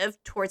manipulative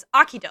towards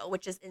Akido,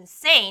 which is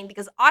insane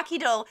because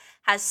Akido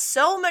has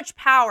so much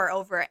power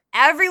over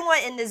everyone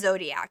in the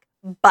Zodiac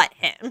but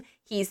him.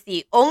 He's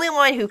the only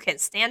one who can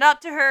stand up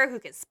to her, who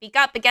can speak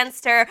up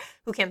against her,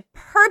 who can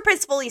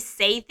purposefully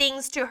say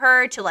things to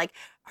her to, like,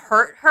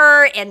 hurt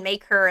her and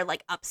make her,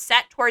 like,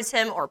 upset towards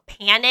him or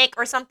panic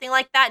or something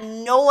like that.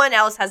 No one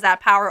else has that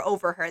power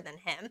over her than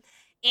him.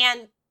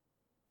 And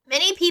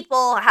many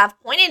people have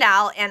pointed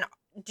out and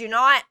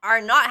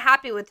are not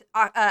happy with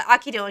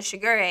Akito and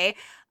Shigure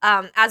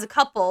as a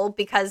couple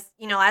because,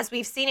 as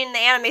we've seen in the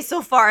anime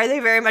so far, they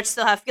very much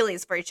still have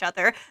feelings for each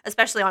other,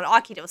 especially on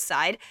Akito's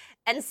side.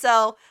 And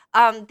so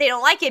they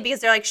don't like it because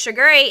they're like,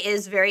 Shigure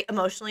is very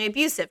emotionally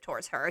abusive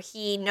towards her.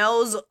 He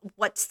knows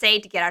what to say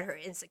to get at her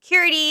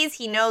insecurities.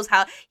 He knows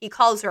how he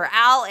calls her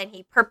out, and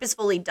he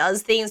purposefully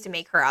does things to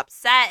make her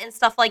upset and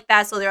stuff like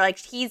that. So they're like,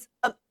 he's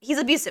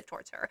abusive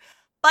towards her.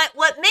 But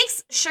what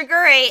makes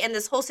Shigure and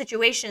this whole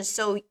situation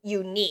so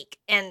unique,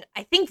 and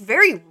I think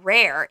very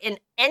rare in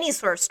any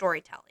sort of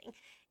storytelling,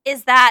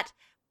 is that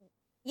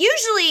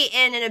usually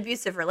in an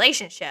abusive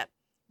relationship,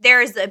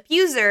 there is the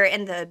abuser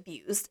and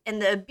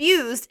the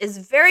abused is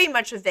very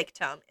much a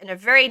victim and a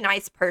very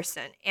nice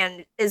person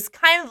and is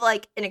kind of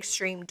like an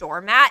extreme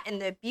doormat,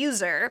 and the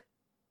abuser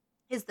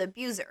is the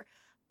abuser.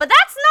 But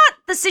that's not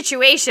the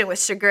situation with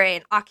Shigure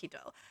and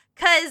Akito,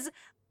 because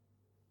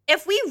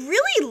if we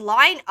really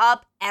line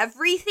up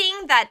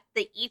everything that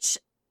each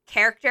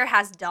character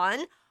has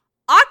done,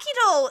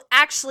 Akito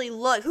actually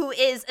who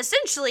is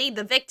essentially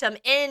the victim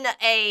in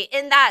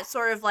that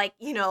sort of like,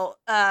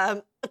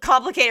 a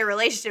complicated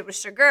relationship with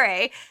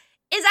Shigure,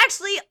 is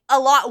actually a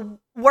lot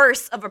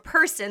worse of a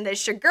person than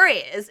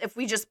Shigure is if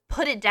we just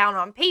put it down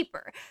on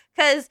paper.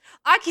 Because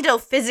Akito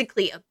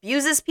physically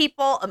abuses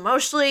people,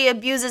 emotionally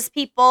abuses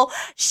people.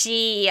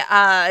 She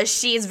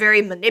is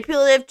very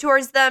manipulative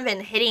towards them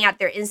and hitting at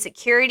their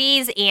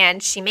insecurities,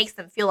 and she makes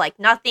them feel like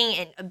nothing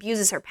and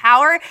abuses her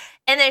power.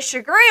 And then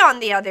Shigure,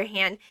 on the other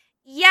hand,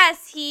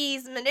 yes,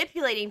 he's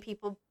manipulating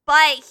people,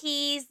 but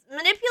he's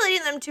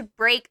manipulating them to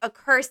break a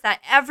curse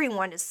that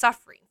everyone is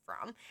suffering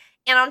from.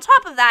 And on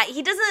top of that,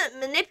 he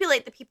doesn't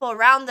manipulate the people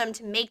around them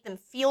to make them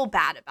feel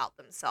bad about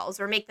themselves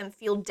or make them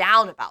feel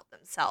down about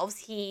themselves.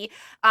 He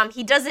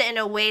does it in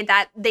a way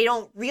that they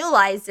don't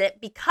realize it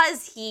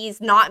because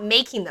he's not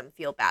making them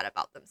feel bad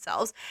about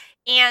themselves.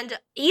 And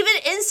even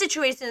in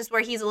situations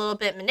where he's a little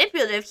bit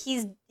manipulative,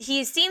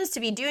 he seems to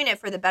be doing it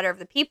for the better of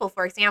the people.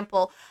 For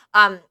example,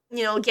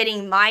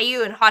 getting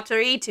Mayu and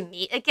Hattori to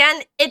meet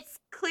again. It's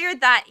clear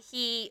that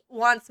he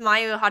wants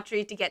Mayu and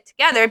Hattori to get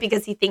together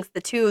because he thinks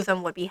the two of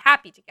them would be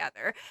happy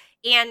together.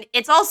 And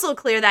it's also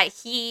clear that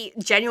he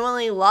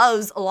genuinely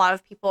loves a lot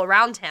of people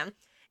around him,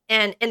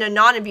 and in a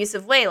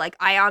non-abusive way, like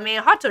Ayame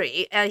and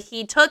Hattori.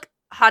 He took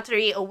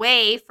Hattori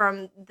away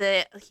from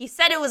he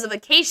said it was a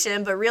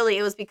vacation, but really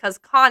it was because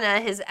Kana,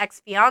 his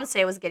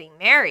ex-fiance, was getting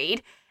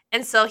married.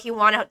 And so he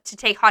wanted to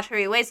take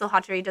Hattori away so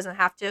Hattori doesn't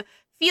have to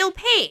feel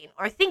pain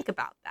or think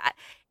about that.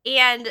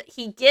 And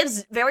he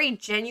gives very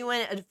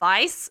genuine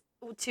advice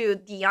to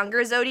the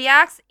younger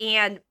Zodiacs,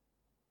 and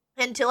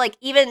to like,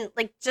 even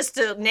like, just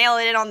to nail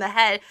it on the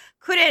head,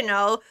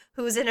 Kureno,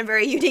 who's in a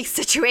very unique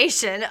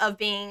situation of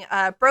being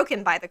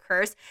broken by the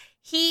curse,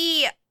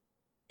 he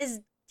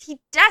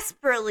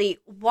desperately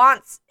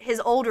wants his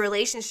old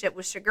relationship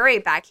with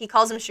Shigure back. He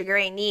calls him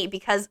Shigure ni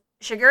because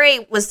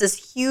Shigure was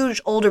this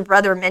huge older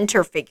brother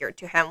mentor figure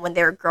to him when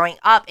they were growing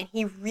up, and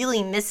he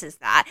really misses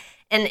that.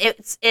 And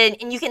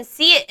and you can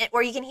see it,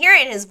 or you can hear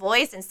it in his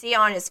voice and see it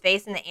on his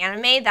face in the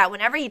anime, that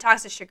whenever he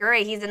talks to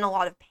Shigure, he's in a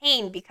lot of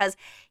pain because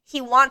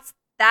he wants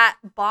that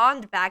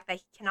bond back that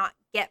he cannot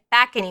get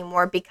back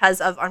anymore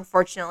because of,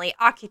 unfortunately,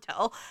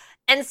 Akito.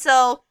 And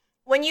so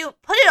when you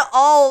put it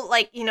all,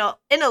 like, in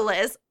a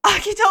list,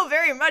 Akito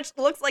very much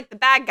looks like the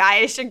bad guy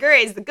and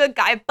Shigure is the good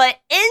guy. But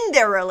in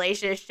their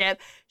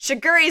relationship,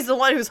 Shigure is the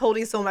one who's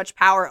holding so much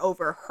power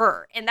over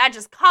her. And that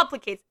just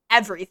complicates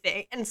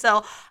everything. And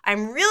so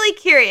I'm really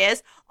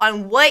curious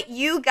on what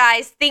you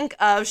guys think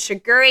of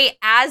Shigure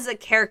as a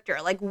character.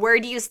 Like, where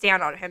do you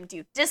stand on him? Do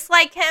you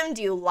dislike him?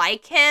 Do you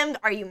like him?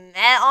 Are you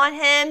met on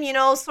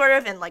him, sort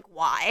of? And, like,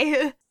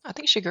 why? I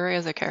think Shigure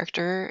as a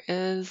character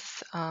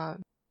is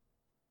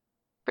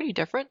pretty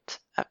different.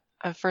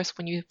 At first,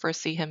 when you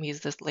first see him,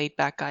 he's this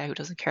laid-back guy who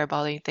doesn't care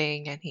about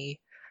anything, and he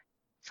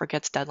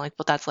forgets deadlines,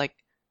 but that's like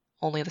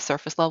only the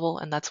surface level,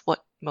 and that's what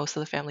most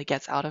of the family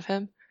gets out of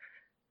him,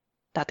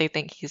 that they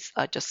think he's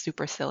just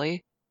super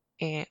silly.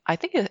 And I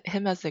think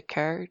him as a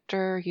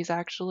character, he's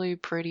actually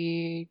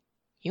pretty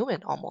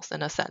human, almost,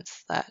 in a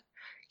sense, that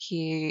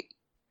he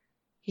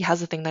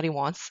has the thing that he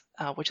wants,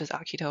 which is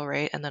Akito,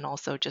 right? And then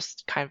also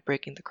just kind of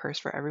breaking the curse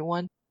for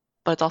everyone.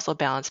 But it's also a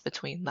balance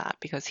between that,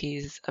 because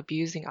he's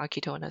abusing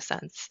Akito in a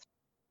sense,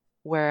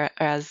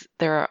 whereas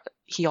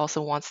he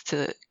also wants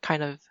to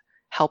kind of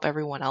help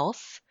everyone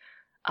else,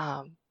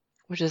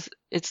 which is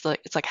it's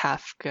like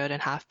half good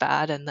and half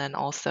bad. And then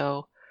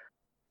also,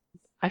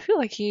 I feel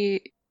like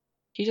he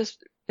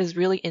just is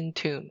really in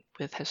tune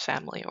with his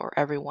family or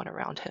everyone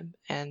around him,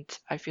 and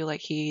I feel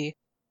like he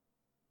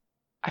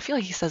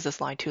says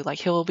this line too, like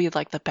he'll be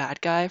like the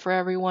bad guy for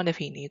everyone if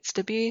he needs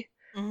to be.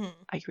 Mm-hmm.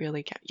 I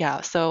really can't.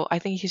 Yeah, so I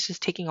think he's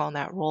just taking on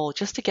that role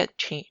just to get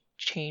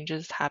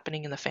changes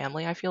happening in the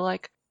family. I feel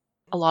like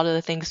a lot of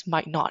the things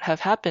might not have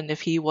happened if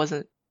he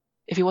wasn't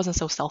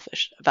so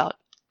selfish about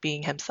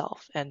being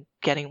himself and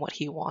getting what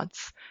he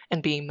wants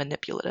and being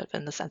manipulative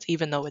in the sense,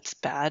 even though it's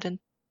bad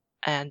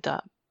and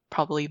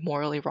probably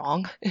morally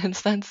wrong in a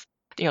sense.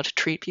 to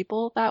treat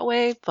people that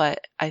way.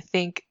 But I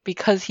think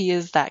because he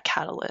is that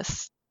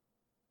catalyst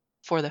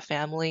for the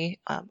family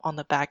on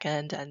the back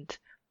end and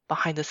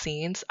behind the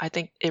scenes, I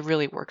think it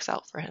really works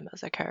out for him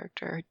as a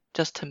character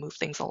just to move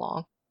things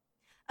along.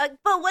 But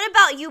what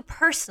about you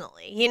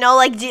personally?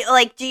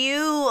 Do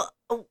you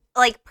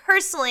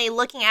personally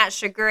looking at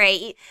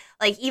Shigure,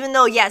 even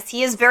though yes,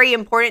 he is very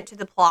important to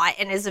the plot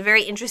and is a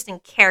very interesting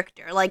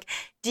character.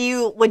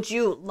 Would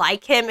you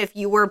like him if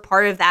you were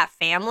part of that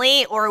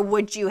family, or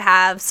would you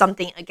have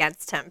something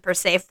against him per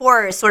se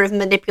for sort of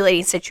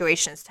manipulating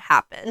situations to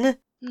happen?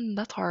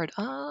 That's hard.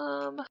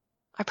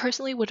 I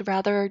personally would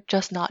rather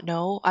just not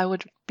know. I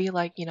would be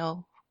like,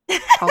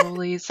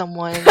 probably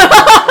someone of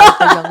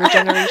the younger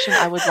generation.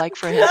 I would like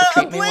for him to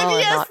treat me well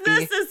and not be.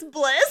 Obliviousness is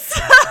bliss.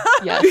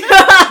 Yes.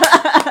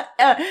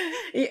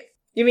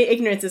 You mean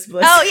ignorance is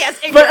bliss? Oh yes,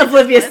 but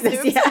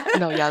obliviousness. Yeah.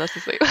 No, yeah, this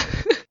is like.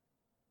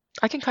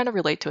 I can kind of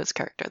relate to his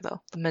character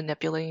though, the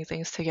manipulating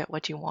things to get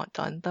what you want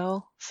done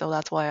though. So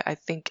that's why I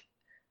think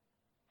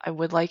I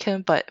would like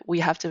him, but we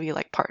have to be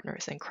like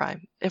partners in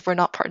crime. If we're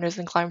not partners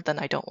in crime, then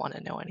I don't want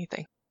to know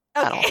anything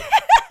at all.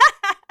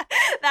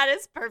 That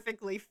is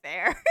perfectly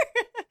fair.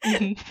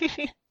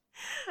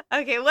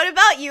 Okay, what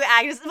about you,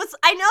 Agnes?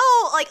 I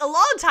know, a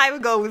long time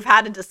ago, we've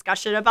had a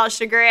discussion about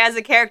Shigure as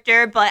a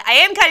character, but I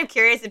am kind of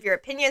curious if your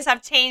opinions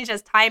have changed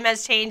as time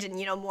has changed and,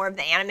 more of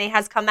the anime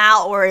has come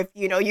out, or if,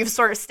 you've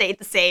sort of stayed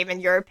the same in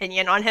your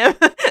opinion on him.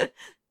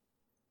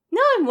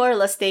 No, I more or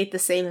less stayed the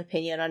same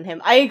opinion on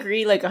him. I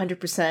agree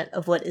 100%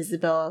 of what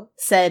Isabel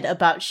said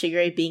about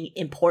Shigure being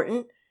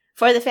important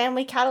for the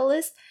family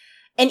catalyst.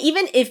 And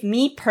even if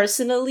me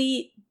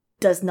personally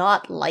does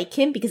not like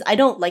him, because I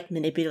don't like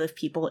manipulative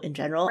people in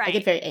general. Right. I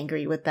get very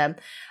angry with them.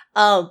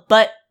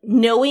 But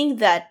knowing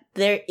that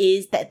there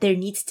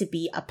needs to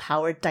be a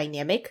power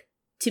dynamic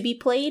to be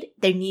played,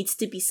 there needs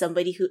to be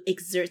somebody who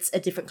exerts a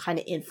different kind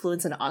of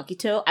influence on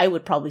Akito, I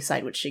would probably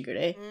side with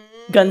Shigure.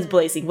 Guns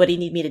blazing, what do you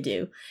need me to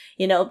do?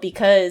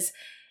 Because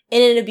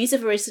in an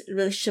abusive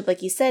relationship,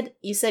 like you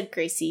said,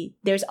 Gracie,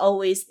 there's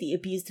always the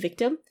abused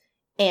victim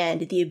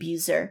and the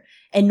abuser.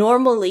 And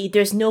normally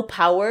there's no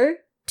power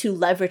to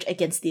leverage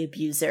against the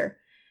abuser.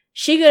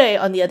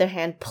 Shigure, on the other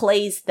hand,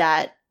 plays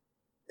that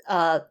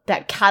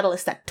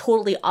catalyst that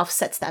totally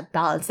offsets that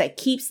balance, that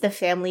keeps the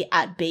family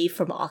at bay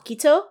from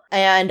Akito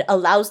and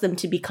allows them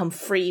to become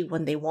free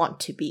when they want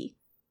to be.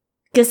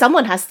 Because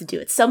someone has to do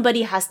it.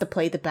 Somebody has to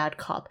play the bad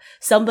cop.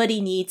 Somebody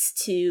needs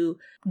to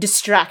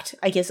distract,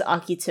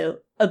 Akito.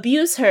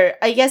 Abuse her.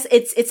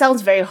 It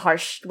sounds very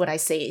harsh when I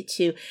say it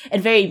too,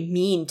 and very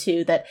mean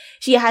too, that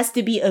she has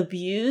to be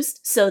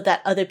abused so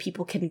that other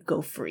people can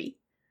go free.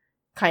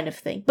 Kind of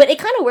thing. But it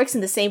kind of works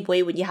in the same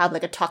way when you have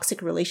a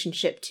toxic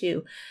relationship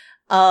too.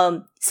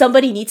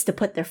 Somebody needs to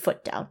put their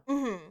foot down.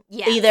 Mm-hmm.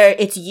 Yes. Either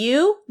it's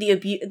you, the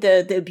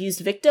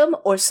abused victim,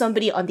 or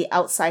somebody on the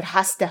outside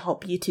has to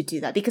help you to do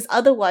that, because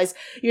otherwise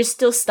you're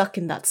still stuck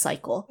in that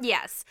cycle.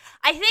 Yes.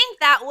 I think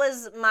that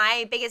was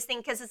my biggest thing,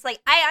 because it's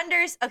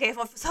okay,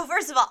 so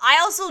first of all, I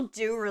also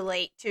do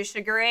relate to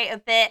Shigure a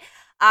bit.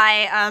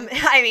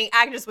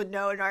 Agnes would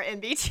know in our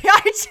MBTI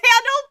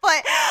channel,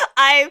 but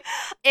I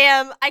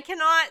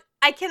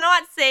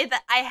cannot say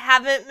that I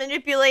haven't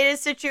manipulated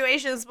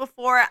situations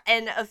before.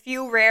 In a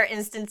few rare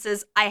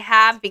instances, I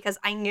have, because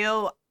I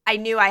knew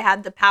I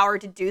had the power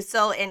to do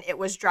so, and it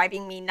was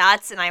driving me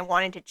nuts, and I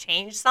wanted to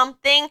change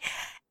something,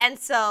 and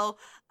so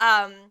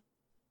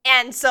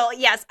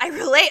yes, I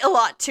relate a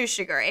lot to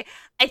Shigure.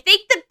 I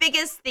think the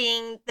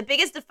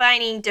biggest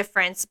defining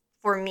difference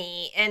for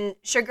me and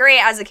Shigure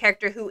as a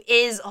character who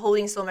is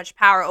holding so much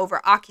power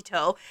over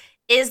Akito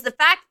is the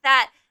fact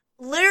that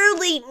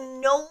literally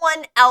no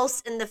one else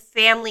in the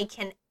family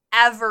can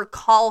ever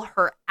call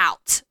her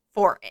out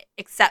for it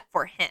except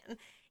for him.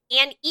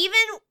 And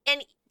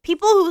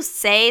people who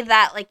say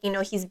that,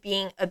 he's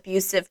being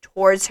abusive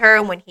towards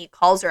her when he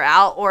calls her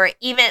out, or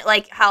even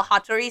how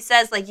Hattori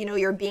says,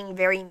 you're being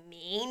very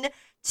mean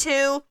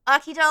to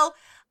Akito,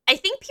 I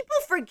think people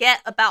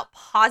forget about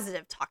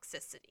positive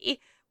toxicity,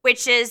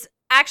 which is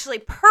actually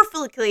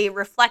perfectly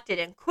reflected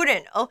in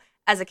Kureno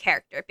as a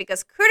character,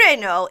 because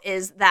Kureno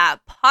is that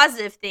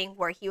positive thing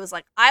where he was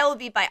like, I will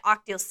be by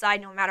Akito's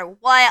side no matter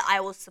what, I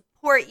will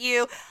support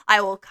you, I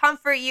will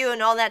comfort you,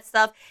 and all that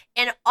stuff.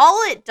 And all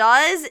it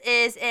does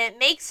is it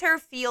makes her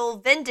feel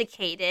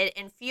vindicated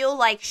and feel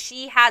like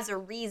she has a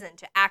reason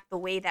to act the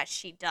way that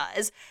she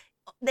does.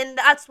 Then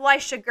that's why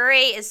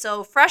Shigure is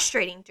so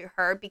frustrating to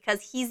her,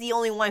 because he's the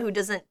only one who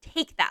doesn't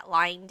take that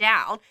lying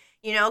down.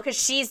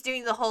 Because she's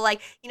doing the whole,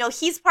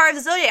 he's part of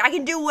the Zodiac, I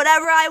can do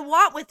whatever I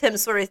want with him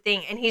sort of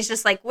thing. And he's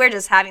just like, we're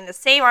just having the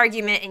same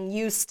argument and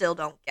you still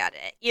don't get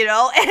it,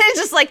 And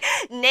it's just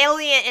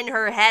nailing it in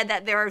her head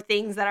that there are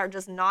things that are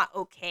just not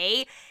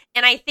okay.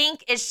 And I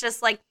think it's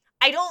just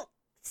I don't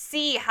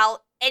see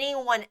how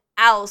anyone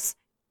else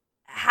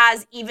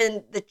has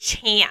even the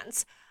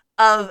chance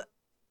of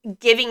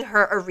giving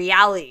her a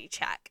reality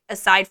check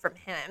aside from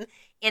him.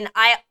 And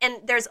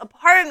there's a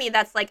part of me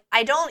that's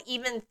I don't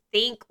even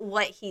think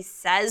what he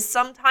says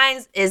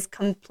sometimes is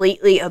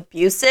completely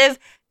abusive,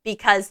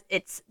 because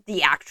it's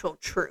the actual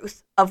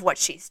truth of what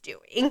she's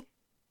doing.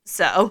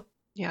 So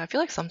Yeah, I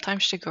feel like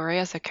sometimes Shigure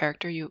as a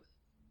character,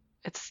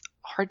 it's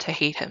hard to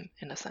hate him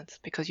in a sense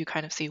because you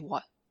kind of see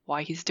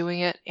why he's doing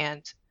it,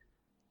 and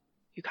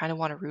you kind of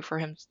want to root for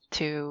him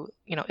to,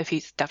 if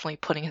he's definitely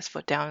putting his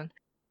foot down.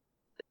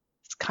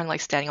 It's kind of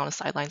like standing on the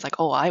sidelines, like,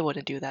 oh, I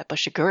wouldn't do that, but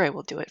Shigure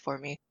will do it for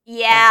me.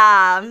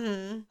 yeah.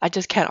 I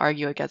just can't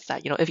argue against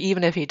that.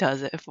 Even if he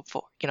does it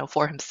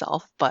for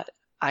himself, but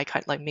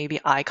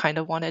maybe I kind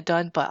of want it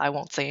done, but I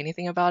won't say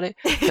anything about it.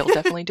 He'll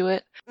definitely do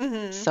it.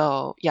 Mhm.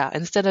 So yeah,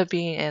 instead of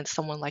being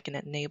someone like an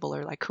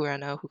enabler like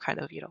Kurano, who kind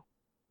of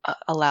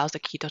allows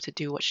Akito to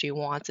do what she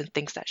wants and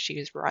thinks that she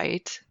is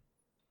right,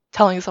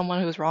 telling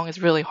someone who's wrong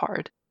is really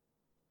hard,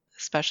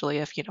 especially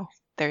if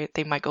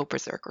they might go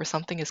berserk or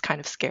something, is kind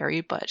of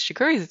scary. But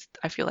Shigure,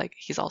 I feel like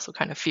he's also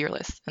kind of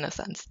fearless in a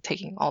sense,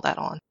 taking all that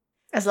on.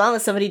 As long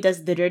as somebody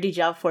does the dirty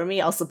job for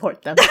me, I'll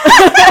support them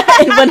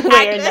in one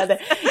way or another.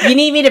 You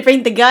need me to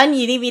bring the gun,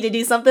 you need me to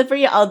do something for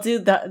you, I'll do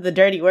the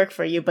dirty work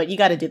for you, but you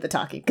gotta do the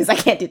talking, because I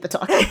can't do the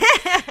talking.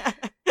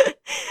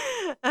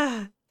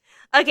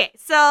 Okay,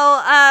 so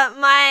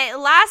my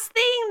last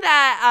thing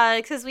that,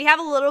 because we have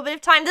a little bit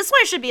of time, this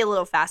one should be a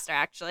little faster,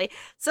 actually.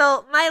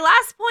 So my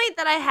last point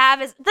that I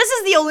have is, this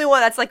is the only one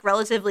that's, like,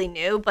 relatively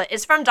new, but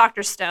it's from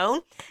Dr.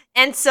 Stone.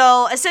 And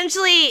so,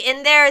 essentially,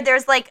 in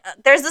there's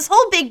this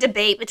whole big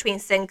debate between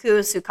Senku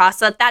and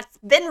Tsukasa that's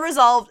been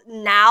resolved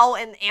now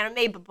in the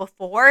anime, but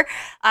before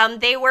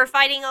they were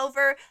fighting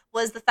over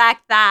was the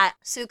fact that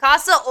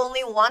Tsukasa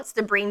only wants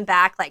to bring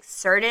back, like,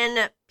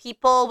 certain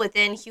people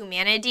within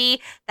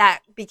humanity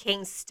that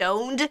became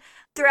stoned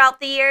throughout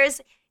the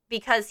years,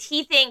 because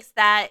he thinks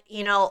that,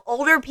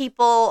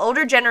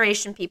 older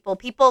generation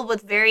people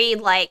with very,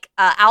 like,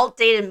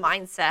 outdated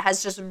mindset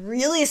has just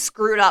really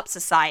screwed up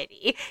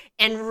society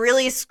and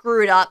really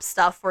screwed up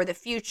stuff for the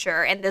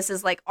future. And this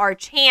is, like, our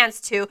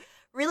chance to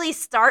really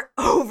start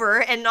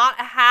over and not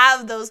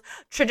have those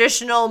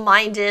traditional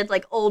minded,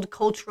 like, old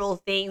cultural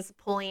things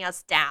pulling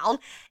us down.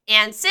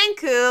 And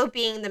Senku,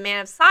 being the man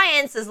of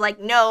science, is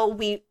like, no,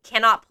 we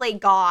cannot play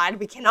God.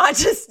 We cannot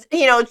just,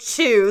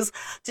 choose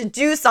to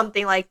do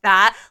something like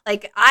that.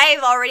 Like,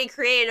 I've already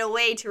created a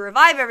way to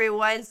revive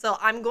everyone, so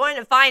I'm going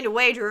to find a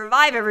way to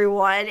revive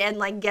everyone and,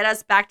 like, get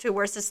us back to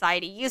where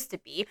society used to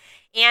be.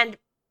 And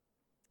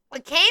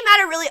it came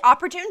at a really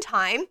opportune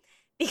time,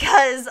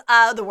 because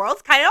the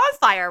world's kind of on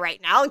fire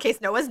right now, in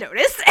case no one's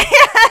noticed.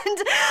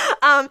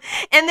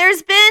 And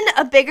there's been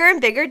a bigger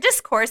and bigger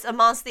discourse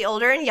amongst the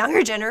older and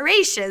younger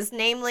generations,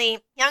 namely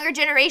younger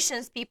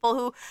generations, people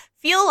who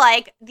feel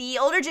like the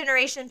older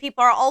generation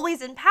people are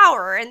always in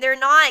power and they're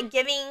not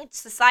giving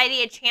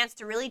society a chance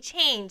to really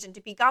change and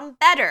to become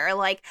better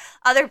like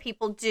other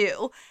people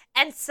do.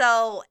 And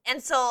so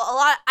a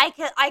lot,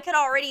 I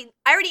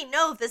already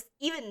know if this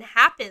even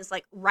happens,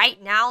 like,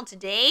 right now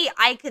today,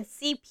 I could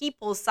see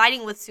people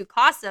siding with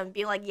Tsukasa and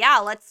be like, yeah,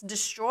 let's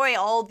destroy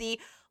all the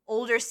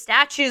older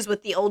statues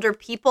with the older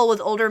people with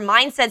older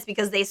mindsets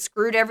because they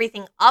screwed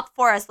everything up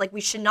for us. Like,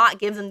 we should not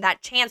give them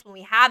that chance when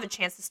we have a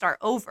chance to start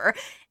over.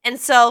 And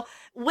so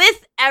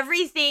with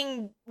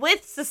everything,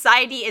 with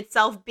society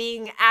itself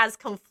being as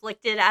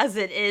conflicted as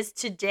it is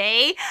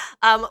today,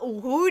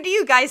 who do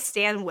you guys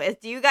stand with?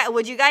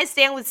 Would you guys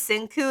stand with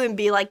Senku and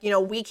be like,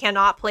 we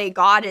cannot play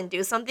God and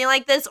do something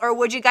like this? Or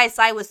would you guys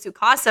side with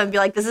Tsukasa and be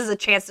like, this is a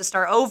chance to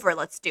start over,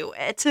 let's do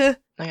it?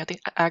 I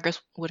think Agris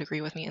would agree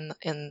with me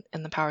in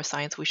the power of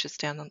science. We should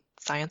stand on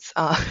science.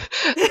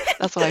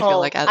 That's what I feel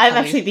like. I'm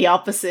actually the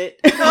opposite.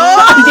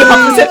 I'm the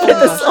opposite for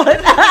this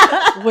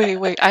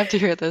one. Wait, I have to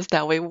hear this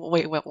now. Wait,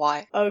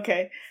 why?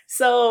 Okay,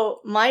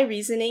 so my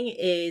reasoning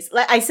is,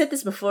 like I said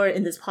this before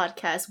in this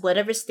podcast,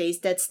 whatever stays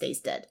dead,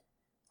 stays dead.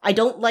 I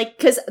don't like,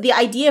 because the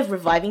idea of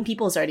reviving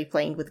people is already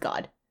playing with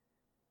God.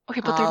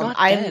 Okay, but they're not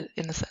dead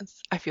in a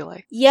sense, I feel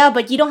like. Yeah,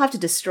 but you don't have to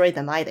destroy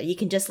them either. You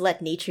can just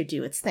let nature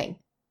do its thing.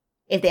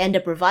 If they end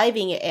up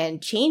reviving it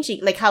and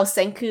changing, like how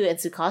Senku and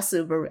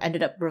Tsukasa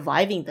ended up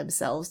reviving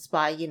themselves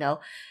by,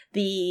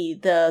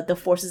 the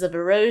forces of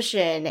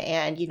erosion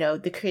and,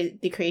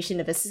 the creation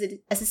of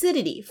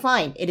acidity.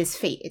 Fine, it is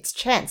fate, it's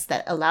chance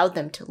that allowed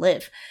them to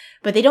live.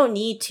 But they don't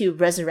need to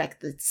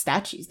resurrect the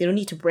statues. They don't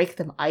need to break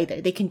them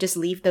either. They can just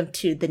leave them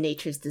to the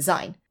nature's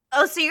design.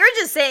 Oh, so you're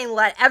just saying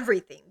let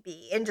everything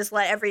be and just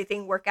let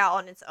everything work out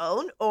on its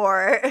own,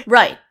 or?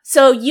 Right.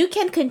 So you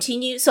can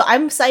continue. So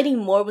I'm siding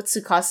more with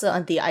Tsukasa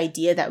on the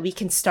idea that we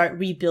can start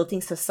rebuilding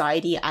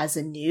society as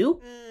anew.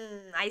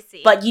 I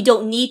see. But you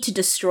don't need to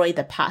destroy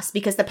the past,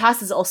 because the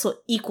past is also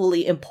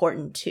equally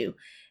important too.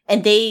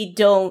 And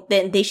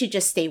then they should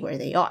just stay where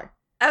they are.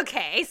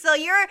 Okay, so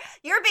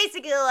you're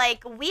basically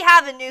like, we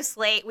have a new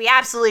slate. We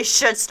absolutely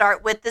should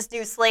start with this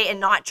new slate and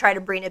not try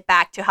to bring it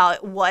back to how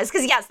it was.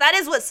 Because yes, that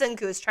is what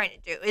Senku is trying to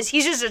do. Is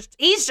he's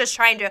just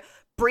trying to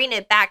bring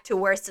it back to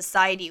where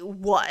society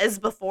was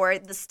before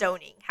the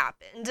stoning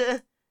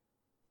happened.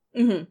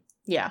 Mm-hmm.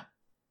 Yeah.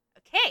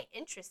 Okay,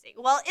 interesting.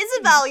 Well,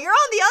 Isabel, you're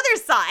on the other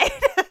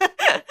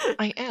side.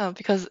 I am,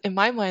 because in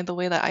my mind, the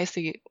way that I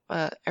see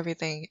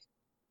everything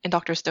in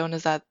Dr. Stone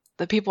is that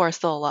the people are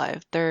still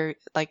alive. They're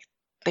like,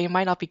 they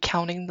might not be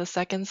counting the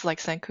seconds like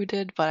Senku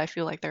did, but I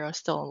feel like they're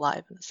still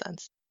alive in a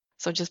sense.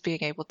 So just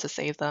being able to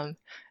save them,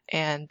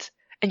 and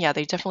yeah,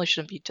 they definitely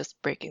shouldn't be just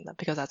breaking them,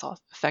 because that's all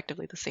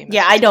effectively the same.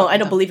 Yeah, as I just don't killing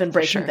them, believe in for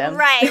breaking sure. them.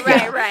 Right.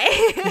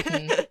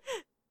 Mhm.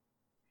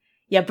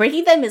 Yeah,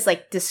 breaking them is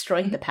like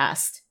destroying the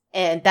past.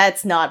 And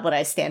that's not what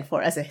I stand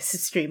for as a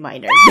history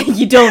minor.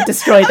 You don't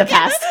destroy the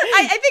past.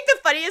 I think the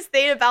funniest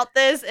thing about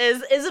this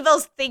is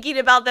Isabel's thinking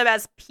about them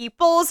as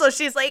people, so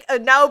she's like,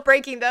 now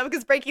breaking them,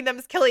 because breaking them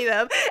is killing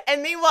them.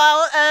 And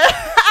meanwhile,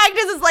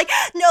 Agnes is like,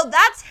 no,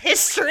 that's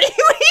history.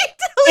 We need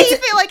to leave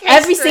it like history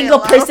Every single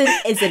alone. person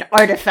is an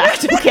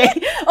artifact, okay?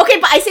 Okay,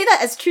 but I say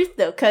that as truth,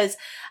 though, because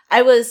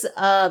I was,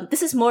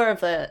 this is more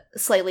of a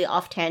slightly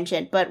off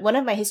tangent, but one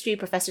of my history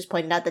professors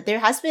pointed out that there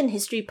has been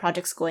history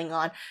projects going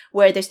on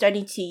where they're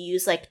starting to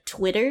use, like,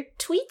 Twitter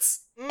tweets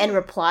and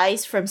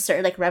replies from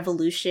certain, like,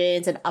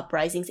 revolutions and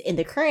uprisings in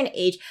the current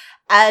age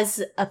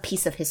as a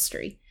piece of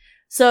history.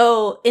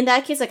 So, in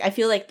that case, like, I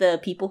feel like the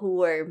people who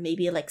were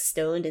maybe, like,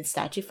 stoned and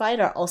statuified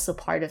are also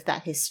part of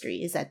that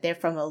history, is that they're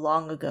from a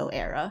long ago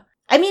era.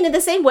 I mean, in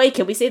the same way,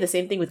 can we say the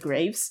same thing with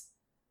graves?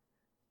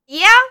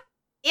 Yeah,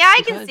 I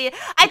You can could. see it.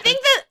 I think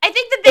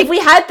the big If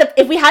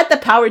we had the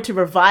power to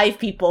revive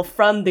people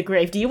from the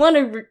grave, do you want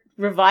to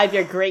revive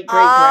your great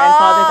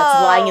grandfather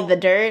that's lying in the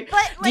dirt?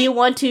 But, Do you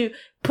want to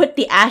put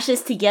the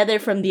ashes together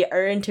from the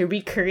urn to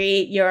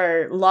recreate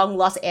your long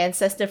lost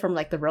ancestor from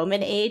like the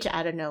Roman age?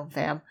 I don't know,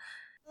 fam.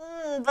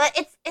 but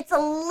it's a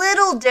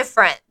little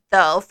different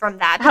though from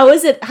that. How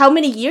is it? How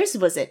many years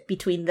was it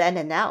between then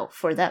and now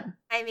for them?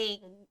 I mean,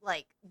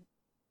 like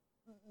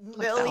Like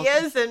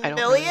millions thousands? I and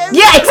don't millions. know.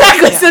 Yeah,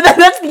 exactly. Yeah. So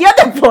that's the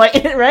other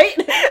point, right?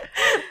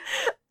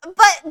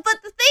 But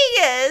the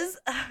thing is,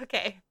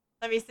 okay,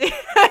 let me see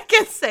if I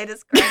can say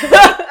this correctly.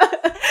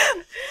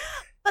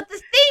 But the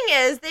thing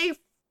is,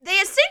 they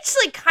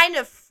essentially kind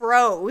of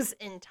froze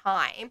in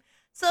time.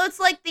 So it's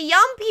like the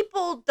young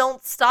people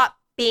don't stop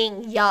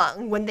being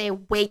young when they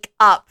wake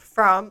up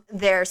from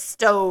their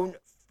stone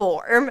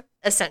form,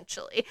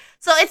 essentially.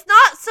 So it's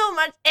not so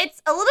much,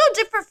 it's a little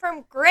different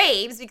from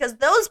graves because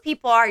those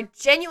people are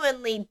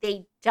genuinely,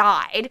 they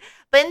died.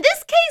 But in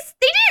this case,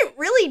 they didn't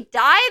really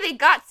die. They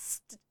got,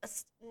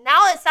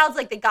 now it sounds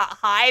like they got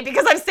high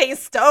because I'm saying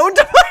stoned.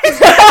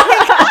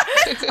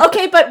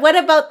 Okay, but what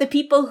about the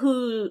people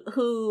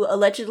who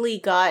allegedly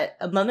got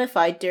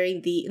mummified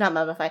during the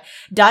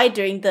died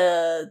during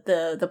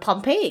the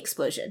Pompeii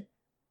explosion?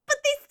 But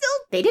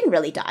They didn't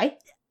really die,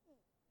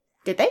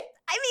 did they?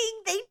 I mean,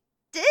 they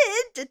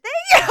did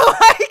they?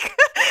 Like,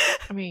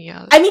 I mean,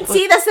 yeah. I mean, but-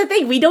 see, that's the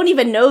thing. We don't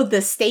even know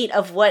the state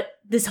of what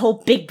this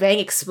whole Big Bang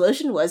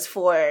explosion was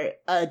for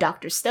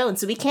Dr. Stone,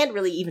 so we can't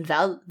really even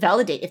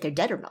validate if they're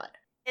dead or not.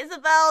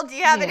 Isabel, do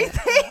you have yeah,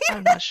 anything?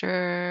 I'm not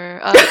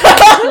sure. I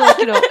feel like,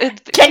 you know,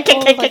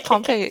 like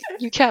Pompeii,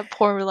 you can't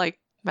pour like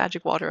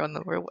magic water on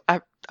them. Or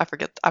I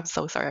forget. I'm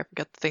so sorry. I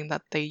forget the thing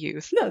that they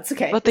use. No, it's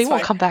okay. But they It's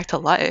won't fine. come back to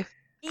life.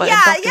 But in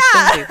Yeah, Dr. Stone,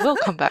 yeah. they will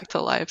come back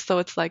to life. So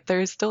it's like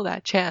there's still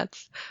that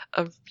chance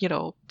of, you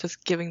know,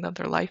 just giving them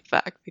their life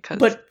back because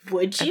But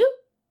would you?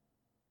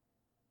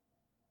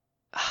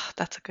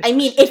 that's a good I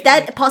mean, question. if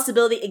that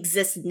possibility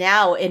exists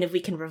now, and if we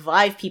can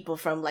revive people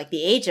from like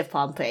the age of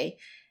Pompeii,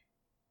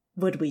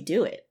 would we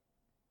do it?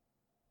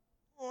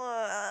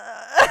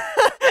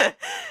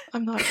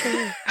 I'm not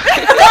sure.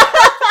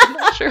 I'm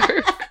not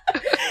sure.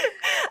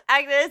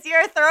 Agnes,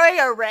 you're throwing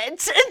a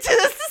wrench into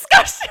this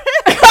discussion.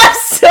 I'm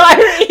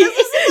sorry.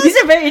 These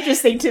are very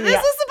interesting to me.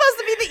 This is supposed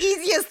to be the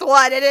easiest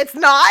one, and it's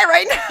not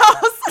right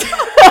now.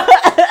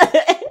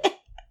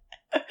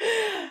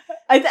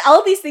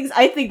 All these things,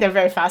 I think they're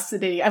very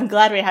fascinating. I'm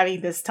glad we're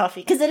having this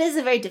topic because it is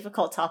a very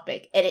difficult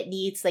topic and it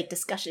needs like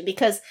discussion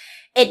because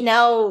it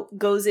now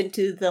goes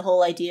into the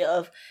whole idea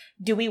of,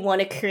 do we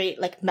want to create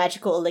like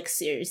magical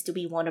elixirs? Do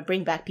we want to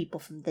bring back people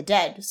from the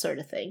dead, sort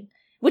of thing?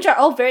 Which are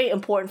all very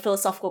important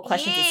philosophical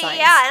questions in science.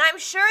 Yeah, and I'm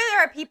sure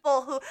there are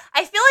people who,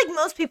 I feel like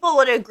most people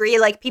would agree,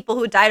 like people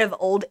who died of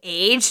old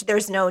age,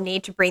 there's no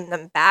need to bring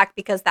them back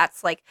because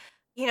that's like,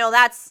 you know,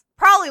 that's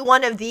probably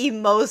one of the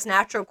most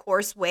natural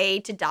course way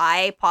to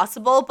die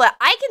possible. But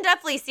I can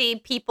definitely see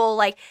people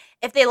like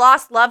if they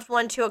lost loved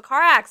one to a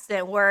car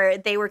accident where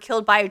they were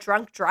killed by a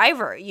drunk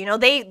driver, you know,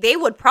 they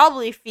would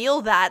probably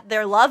feel that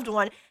their loved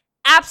one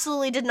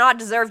absolutely did not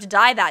deserve to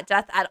die that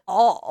death at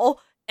all.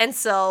 And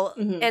so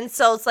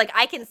it's like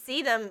I can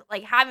see them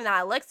like having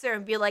that elixir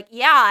and be like,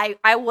 yeah,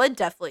 I would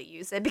definitely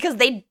use it because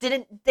they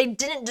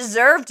didn't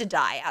deserve to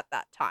die at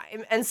that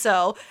time. And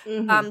so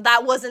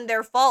that wasn't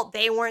their fault.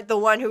 They weren't the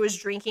one who was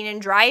drinking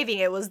and driving.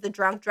 It was the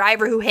drunk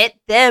driver who hit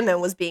them and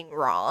was being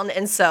wrong.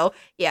 And so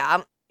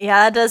yeah,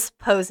 that does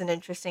pose an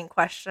interesting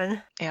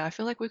question. Yeah, I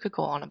feel like we could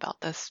go on about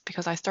this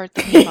because I start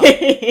thinking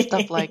about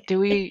stuff like, do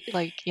we,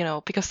 like, you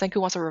know, because Senku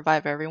wants to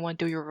revive everyone,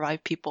 do we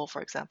revive people,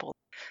 for example,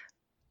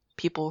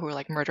 people who are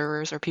like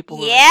murderers or people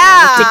who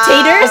Yeah.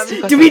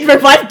 Dictators? Do we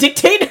revive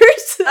dictators?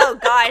 Oh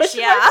gosh,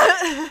 Question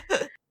yeah.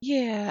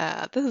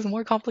 Yeah, this is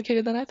more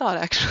complicated than I thought,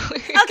 actually.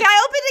 Okay,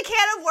 I opened a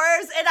can of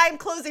worms, and I'm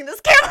closing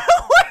this can of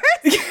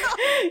worms.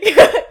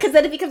 Because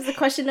then it becomes the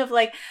question of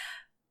like,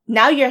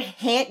 now you're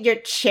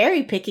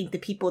cherry picking the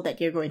people that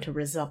you're going to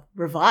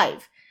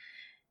revive.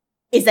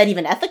 Is that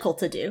even ethical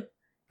to do?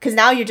 Because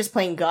now you're just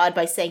playing God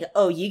by saying,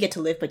 "Oh, you get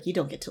to live, but you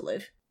don't get to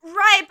live."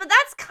 Right, but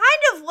that's kind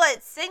of what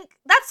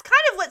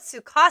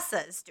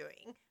Tsukasa is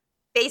doing.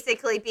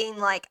 Basically being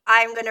like,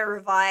 I'm going to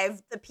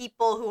revive the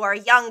people who are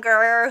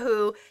younger,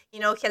 who,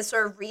 can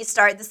sort of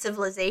restart the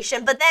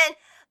civilization. But then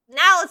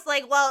now it's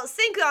like, well,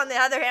 Senku, on the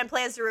other hand,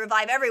 plans to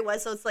revive everyone.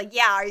 So it's like,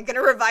 yeah, are you going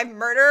to revive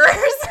murderers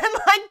and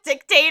like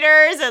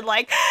dictators and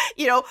like,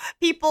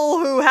 people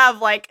who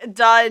have like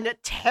done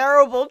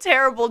terrible,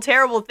 terrible,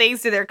 terrible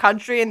things to their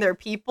country and their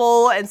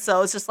people. And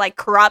so it's just like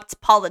corrupt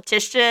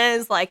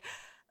politicians, like,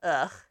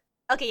 ugh.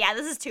 Okay, yeah,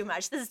 this is too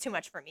much. This is too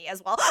much for me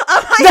as well.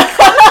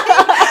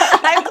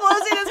 I'm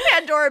closing this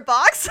Pandora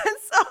box. And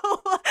so,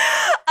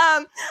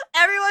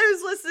 everyone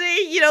who's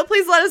listening,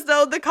 please let us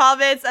know in the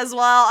comments as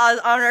well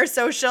on our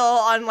social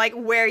on like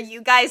where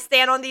you guys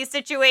stand on these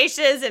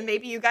situations, and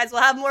maybe you guys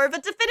will have more of a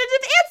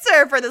definitive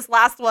answer for this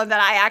last one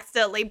that I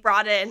accidentally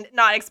brought in,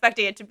 not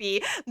expecting it to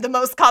be the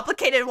most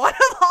complicated one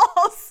of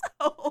all.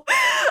 So,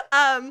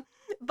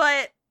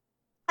 but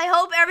I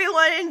hope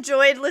everyone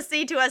enjoyed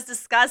listening to us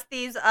discuss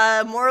these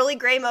morally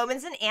gray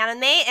moments in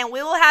anime, and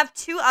we will have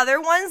 2 other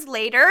ones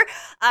later,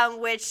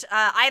 which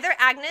either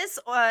Agnes,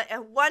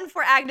 one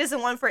for Agnes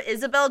and one for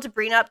Isabel, to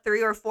bring up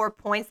 3 or 4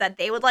 points that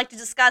they would like to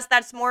discuss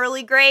that's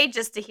morally gray,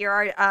 just to hear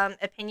our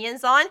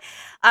opinions on.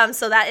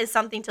 So that is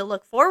something to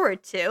look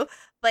forward to.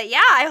 But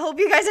yeah, I hope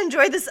you guys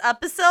enjoyed this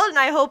episode, and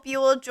I hope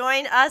you will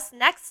join us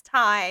next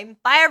time.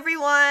 Bye,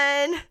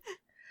 everyone!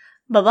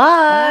 Bye-bye!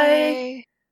 Bye.